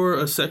 if you're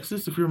a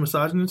sexist, if you're a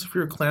misogynist, if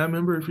you're a Klan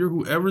member, if you're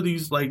whoever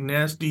these, like,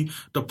 nasty,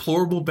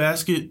 deplorable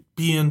basket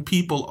being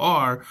people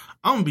are,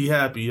 I'm going to be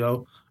happy,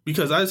 yo.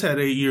 Because I just had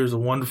 8 years of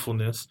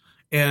wonderfulness.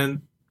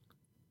 And,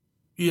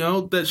 you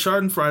know, that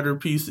Schadenfreude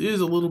piece is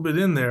a little bit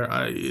in there.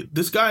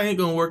 This guy ain't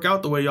going to work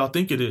out the way y'all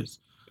think it is.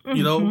 Mm-hmm.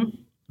 You know,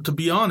 to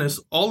be honest,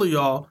 all of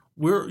y'all,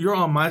 you're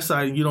on my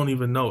side and you don't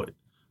even know it.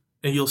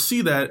 And you'll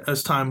see that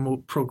as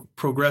time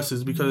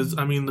progresses because,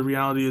 I mean, the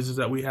reality is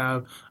that we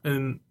have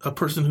a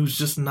person who's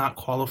just not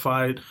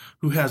qualified,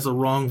 who has the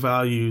wrong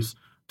values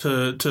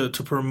to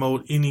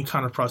promote any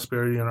kind of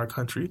prosperity in our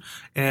country.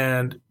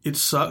 And it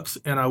sucks,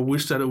 and I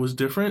wish that it was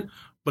different,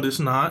 but it's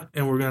not,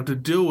 and we're going to have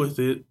to deal with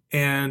it.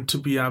 And to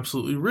be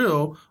absolutely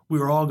real,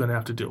 we're all going to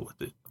have to deal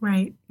with it.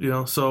 Right. You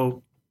know,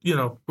 so, you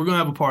know, we're going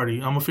to have a party.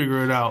 I'm going to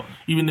figure it out.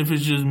 Even if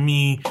it's just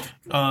me,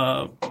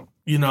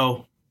 you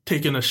know,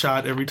 taking a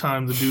shot every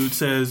time the dude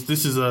says,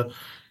 this is a,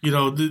 you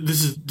know,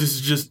 this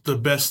is just the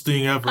best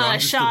thing ever. A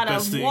shot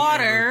of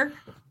water.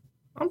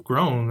 I'm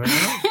grown, man.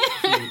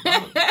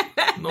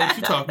 I don't know what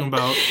you're talking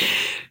about.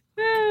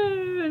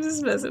 I'm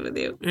just messing with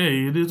you.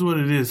 Hey, it is what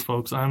it is,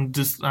 folks. You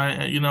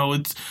know,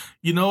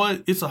 you know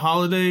what? It's a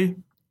holiday.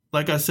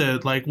 Like I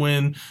said, like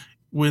when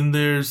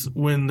there's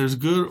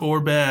good or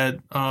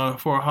bad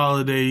for a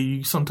holiday,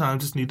 you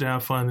sometimes just need to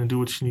have fun and do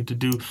what you need to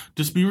do.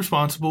 Just be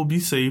responsible,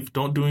 be safe.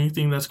 Don't do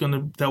anything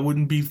that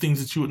wouldn't be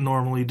things that you would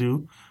normally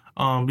do.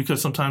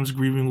 Because sometimes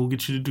grieving will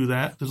get you to do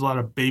that. There's a lot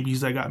of babies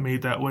that got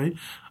made that way.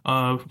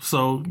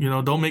 So, you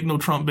know, don't make no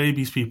Trump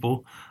babies,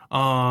 people.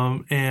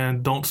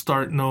 And don't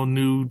start no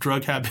new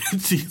drug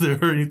habits either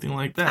or anything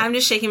like that. I'm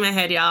just shaking my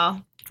head,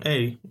 y'all.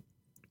 Hey.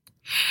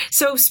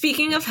 So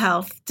speaking of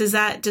health, does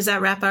that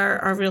wrap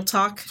our real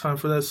talk? Time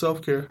for that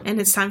self-care. And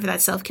it's time for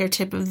that self-care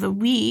tip of the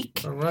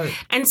week. All right.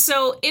 And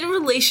so in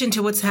relation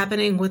to what's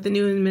happening with the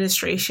new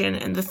administration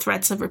and the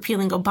threats of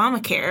repealing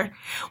Obamacare,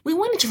 we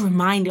wanted to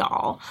remind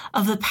y'all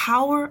of the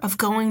power of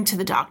going to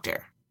the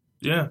doctor.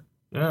 Yeah.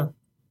 Tell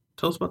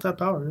us about that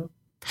power, yeah.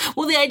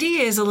 Well, the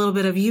idea is a little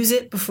bit of use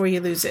it before you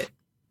lose it.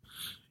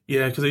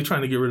 Yeah, because they're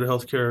trying to get rid of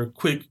healthcare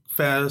quick,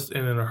 fast,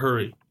 and in a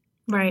hurry. Yeah, because they're trying to get rid of healthcare quick, fast, and in a hurry.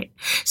 Right.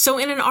 So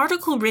in an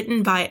article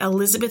written by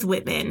Elizabeth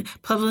Whitman,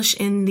 published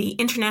in the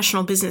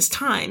International Business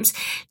Times,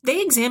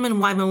 they examine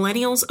why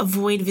millennials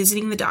avoid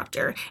visiting the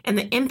doctor and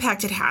the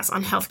impact it has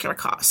on healthcare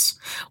costs.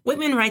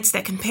 Whitman writes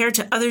that compared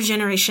to other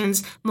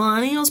generations,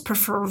 millennials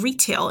prefer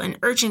retail and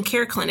urgent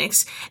care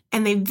clinics,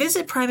 and they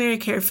visit primary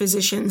care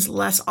physicians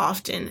less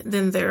often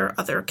than their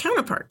other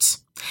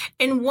counterparts.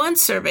 In one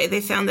survey, they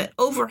found that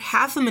over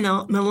half of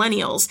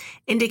millennials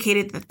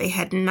indicated that they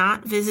had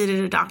not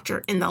visited a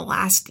doctor in the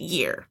last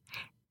year.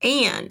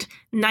 And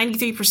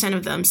 93%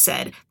 of them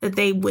said that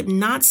they would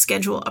not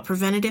schedule a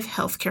preventative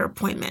healthcare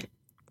appointment.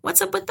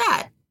 What's up with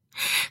that?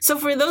 So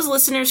for those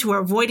listeners who are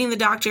avoiding the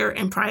doctor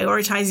and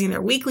prioritizing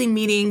their weekly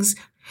meetings,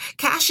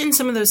 cash in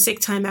some of those sick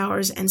time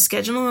hours and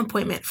schedule an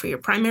appointment for your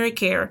primary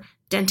care,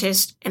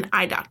 dentist, and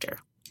eye doctor.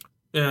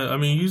 Yeah, I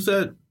mean, use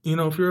that,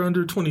 if you're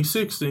under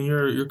 26, then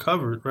you're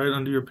covered, right?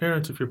 Under your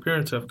parents, if your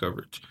parents have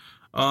coverage.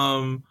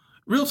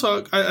 Real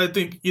talk, I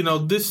think,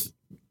 this,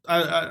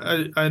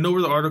 I know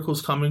where the article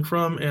is coming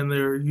from, and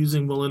they're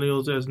using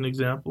millennials as an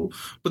example,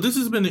 but this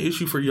has been an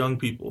issue for young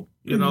people.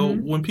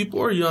 When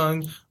people are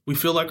young, we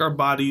feel like our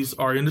bodies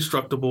are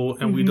indestructible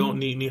and we don't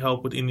need any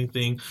help with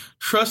anything.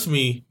 Trust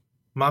me,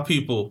 my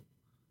people,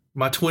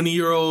 my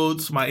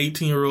 20-year-olds, my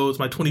 18-year-olds,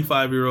 my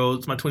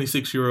 25-year-olds, my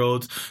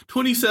 26-year-olds,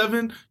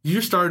 27,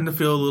 you're starting to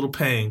feel a little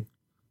pain.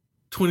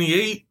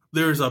 28,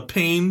 there's a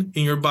pain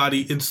in your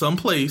body in some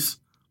place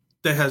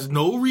that has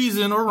no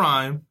reason or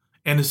rhyme,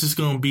 and it's just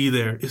going to be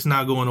there. It's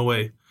not going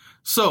away.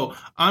 So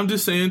I'm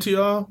just saying to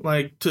y'all,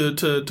 like, to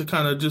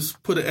kind of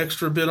just put an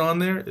extra bit on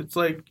there. It's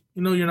like,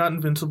 you're not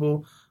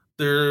invincible.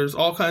 There's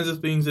all kinds of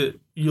things that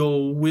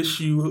you'll wish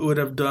you would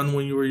have done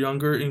when you were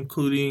younger,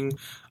 including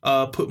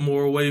put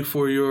more away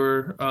for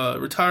your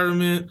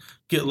retirement,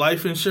 get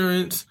life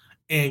insurance,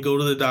 and go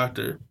to the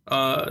doctor.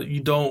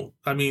 You don't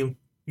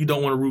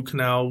want a root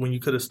canal when you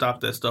could have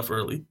stopped that stuff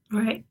early.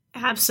 Right.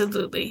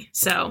 Absolutely.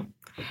 So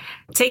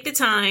take the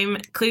time,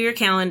 clear your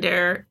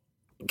calendar,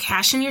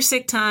 cash in your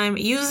sick time,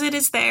 use it,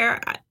 it's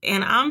there.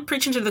 And I'm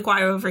preaching to the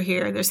choir over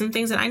here. There's some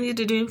things that I need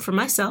to do for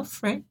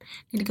myself, right? I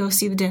need to go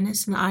see the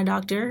dentist and the eye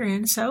doctor.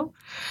 And so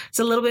it's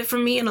a little bit for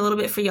me and a little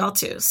bit for y'all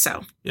too.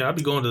 So yeah, I'll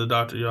be going to the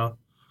doctor, y'all.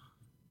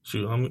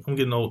 Shoot, I'm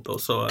getting old though,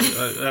 so I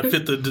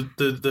fit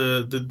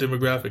the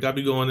demographic. I'll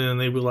be going in and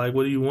they be like,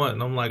 "What do you want?"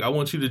 And I'm like, "I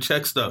want you to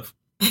check stuff,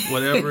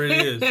 whatever it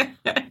is.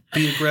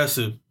 Be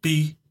aggressive.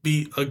 Be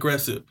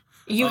aggressive."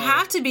 You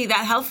have to be.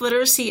 That health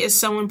literacy is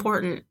so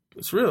important.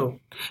 It's real.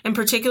 And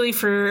particularly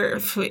for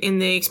in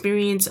the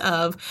experience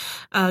of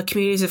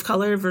communities of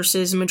color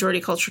versus majority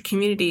culture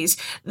communities,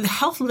 the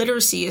health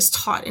literacy is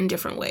taught in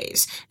different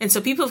ways. And so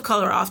people of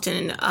color are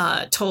often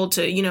told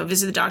to,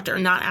 visit the doctor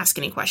and not ask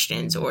any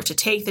questions, or to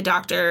take the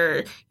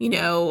doctor,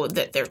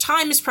 that their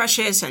time is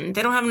precious and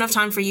they don't have enough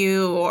time for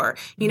you, or,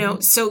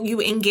 so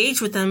you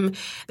engage with them.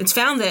 It's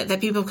found that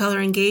people of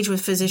color engage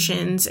with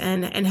physicians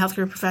and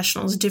healthcare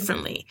professionals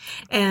differently.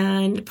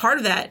 And part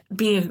of that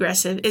being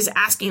aggressive is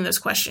asking those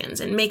questions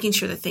and making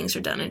sure that things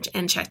are done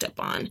and checked up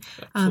on,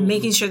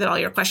 making sure that all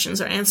your questions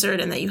are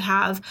answered and that you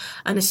have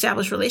an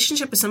established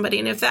relationship with somebody.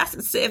 And if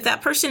that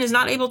person is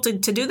not able to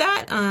do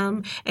that,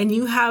 and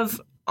you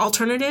have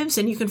alternatives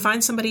and you can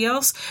find somebody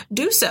else,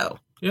 do so.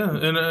 Yeah,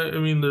 and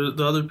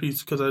the other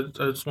piece, because I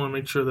just want to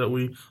make sure that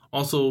we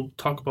also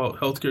talk about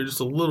healthcare just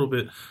a little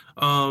bit.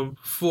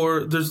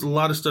 There's a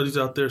lot of studies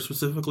out there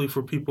specifically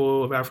for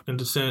people of African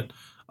descent.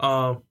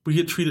 We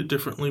get treated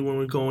differently when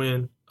we go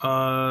in.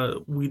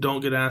 We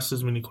don't get asked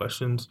as many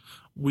questions.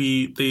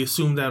 They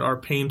assume that our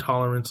pain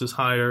tolerance is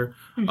higher.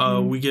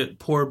 We get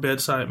poor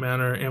bedside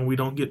manner, and we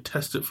don't get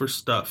tested for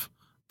stuff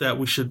that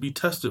we should be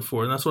tested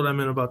for. And that's what I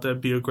meant about that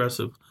be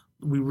aggressive.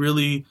 We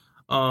really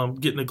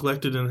get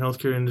neglected in the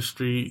healthcare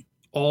industry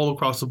all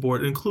across the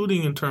board,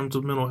 including in terms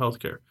of mental health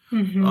care.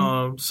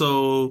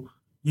 So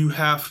you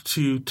have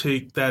to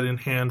take that in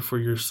hand for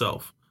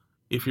yourself.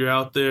 If you're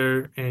out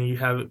there and you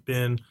haven't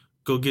been,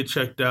 go get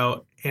checked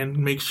out and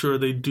make sure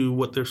they do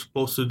what they're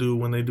supposed to do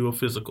when they do a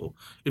physical.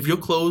 If your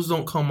clothes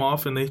don't come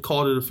off and they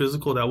called it a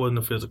physical, that wasn't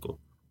a physical.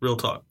 Real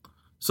talk.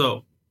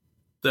 So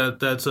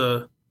that's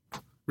a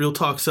real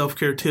talk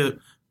self-care tip.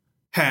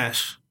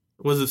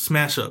 Was it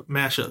smash up?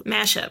 Mash up.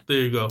 There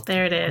you go.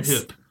 There it is.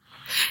 Hip.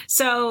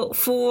 So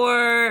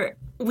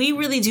we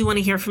really do want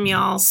to hear from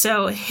y'all.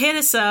 So hit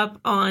us up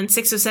on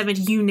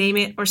 607 you name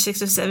it, or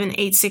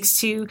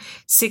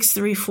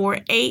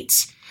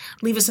 607-862-6348.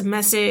 Leave us a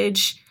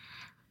message.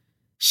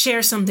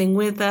 Share something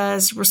with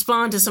us,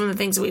 respond to some of the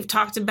things that we've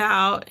talked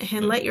about,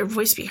 and let your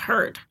voice be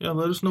heard. Yeah,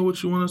 let us know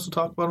what you want us to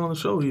talk about on the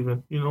show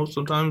even.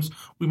 Sometimes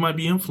we might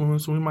be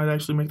influenced and we might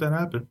actually make that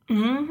happen.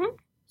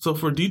 So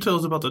for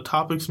details about the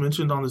topics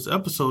mentioned on this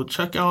episode,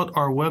 check out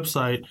our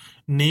website,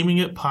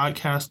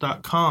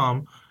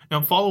 namingitpodcast.com,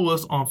 and follow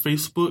us on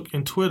Facebook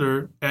and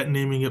Twitter at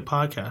Naming It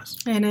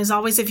Podcast. And as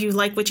always, if you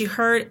like what you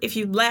heard, if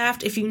you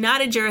laughed, if you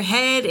nodded your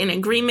head in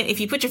agreement, if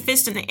you put your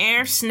fist in the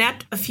air,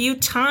 snapped a few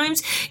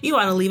times, you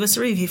ought to leave us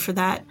a review for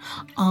that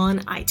on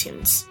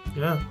iTunes.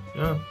 Yeah.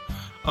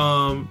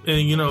 And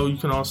you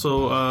can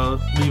also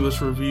leave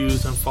us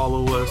reviews and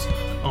follow us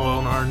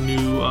on our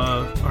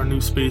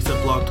new space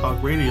at Blog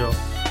Talk Radio.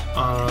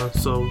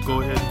 So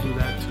go ahead and do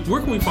that too.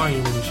 Where can we find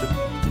you, Lanisha?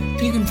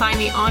 You can find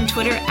me on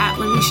Twitter at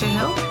Lanisha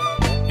Hill.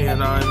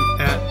 And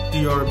I'm at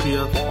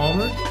DRBF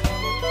Palmer.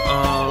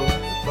 And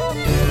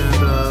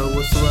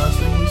what's the last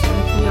thing you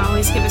said? We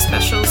always give a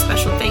special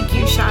thank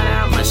you, shout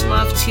out, much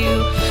love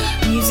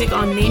to music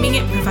on Naming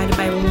It, provided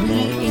by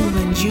Lee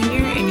England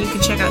Jr. And you can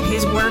check out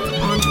his work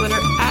on Twitter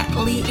at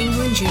Lee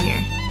England Jr.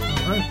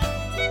 All right.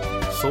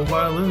 Soul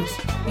violinist.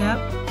 Yep.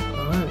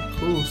 All right,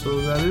 cool. So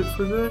is that it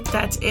for today?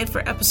 That's it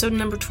for episode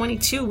number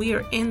 22. We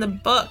are in the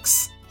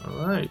books.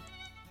 All right.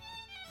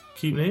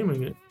 Keep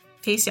naming it.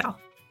 Peace, y'all.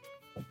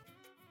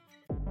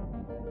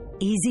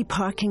 Easy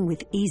parking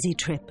with Easy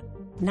Trip.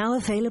 Now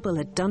available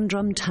at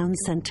Dundrum Town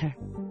Centre.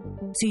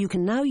 So you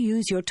can now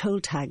use your toll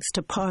tags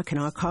to park in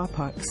our car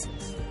parks.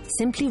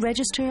 Simply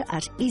register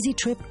at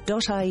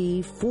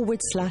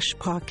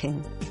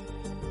easytrip.ie/parking.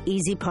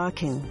 Easy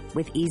parking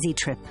with Easy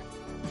Trip.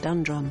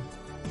 Dundrum,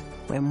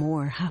 where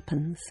more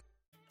happens.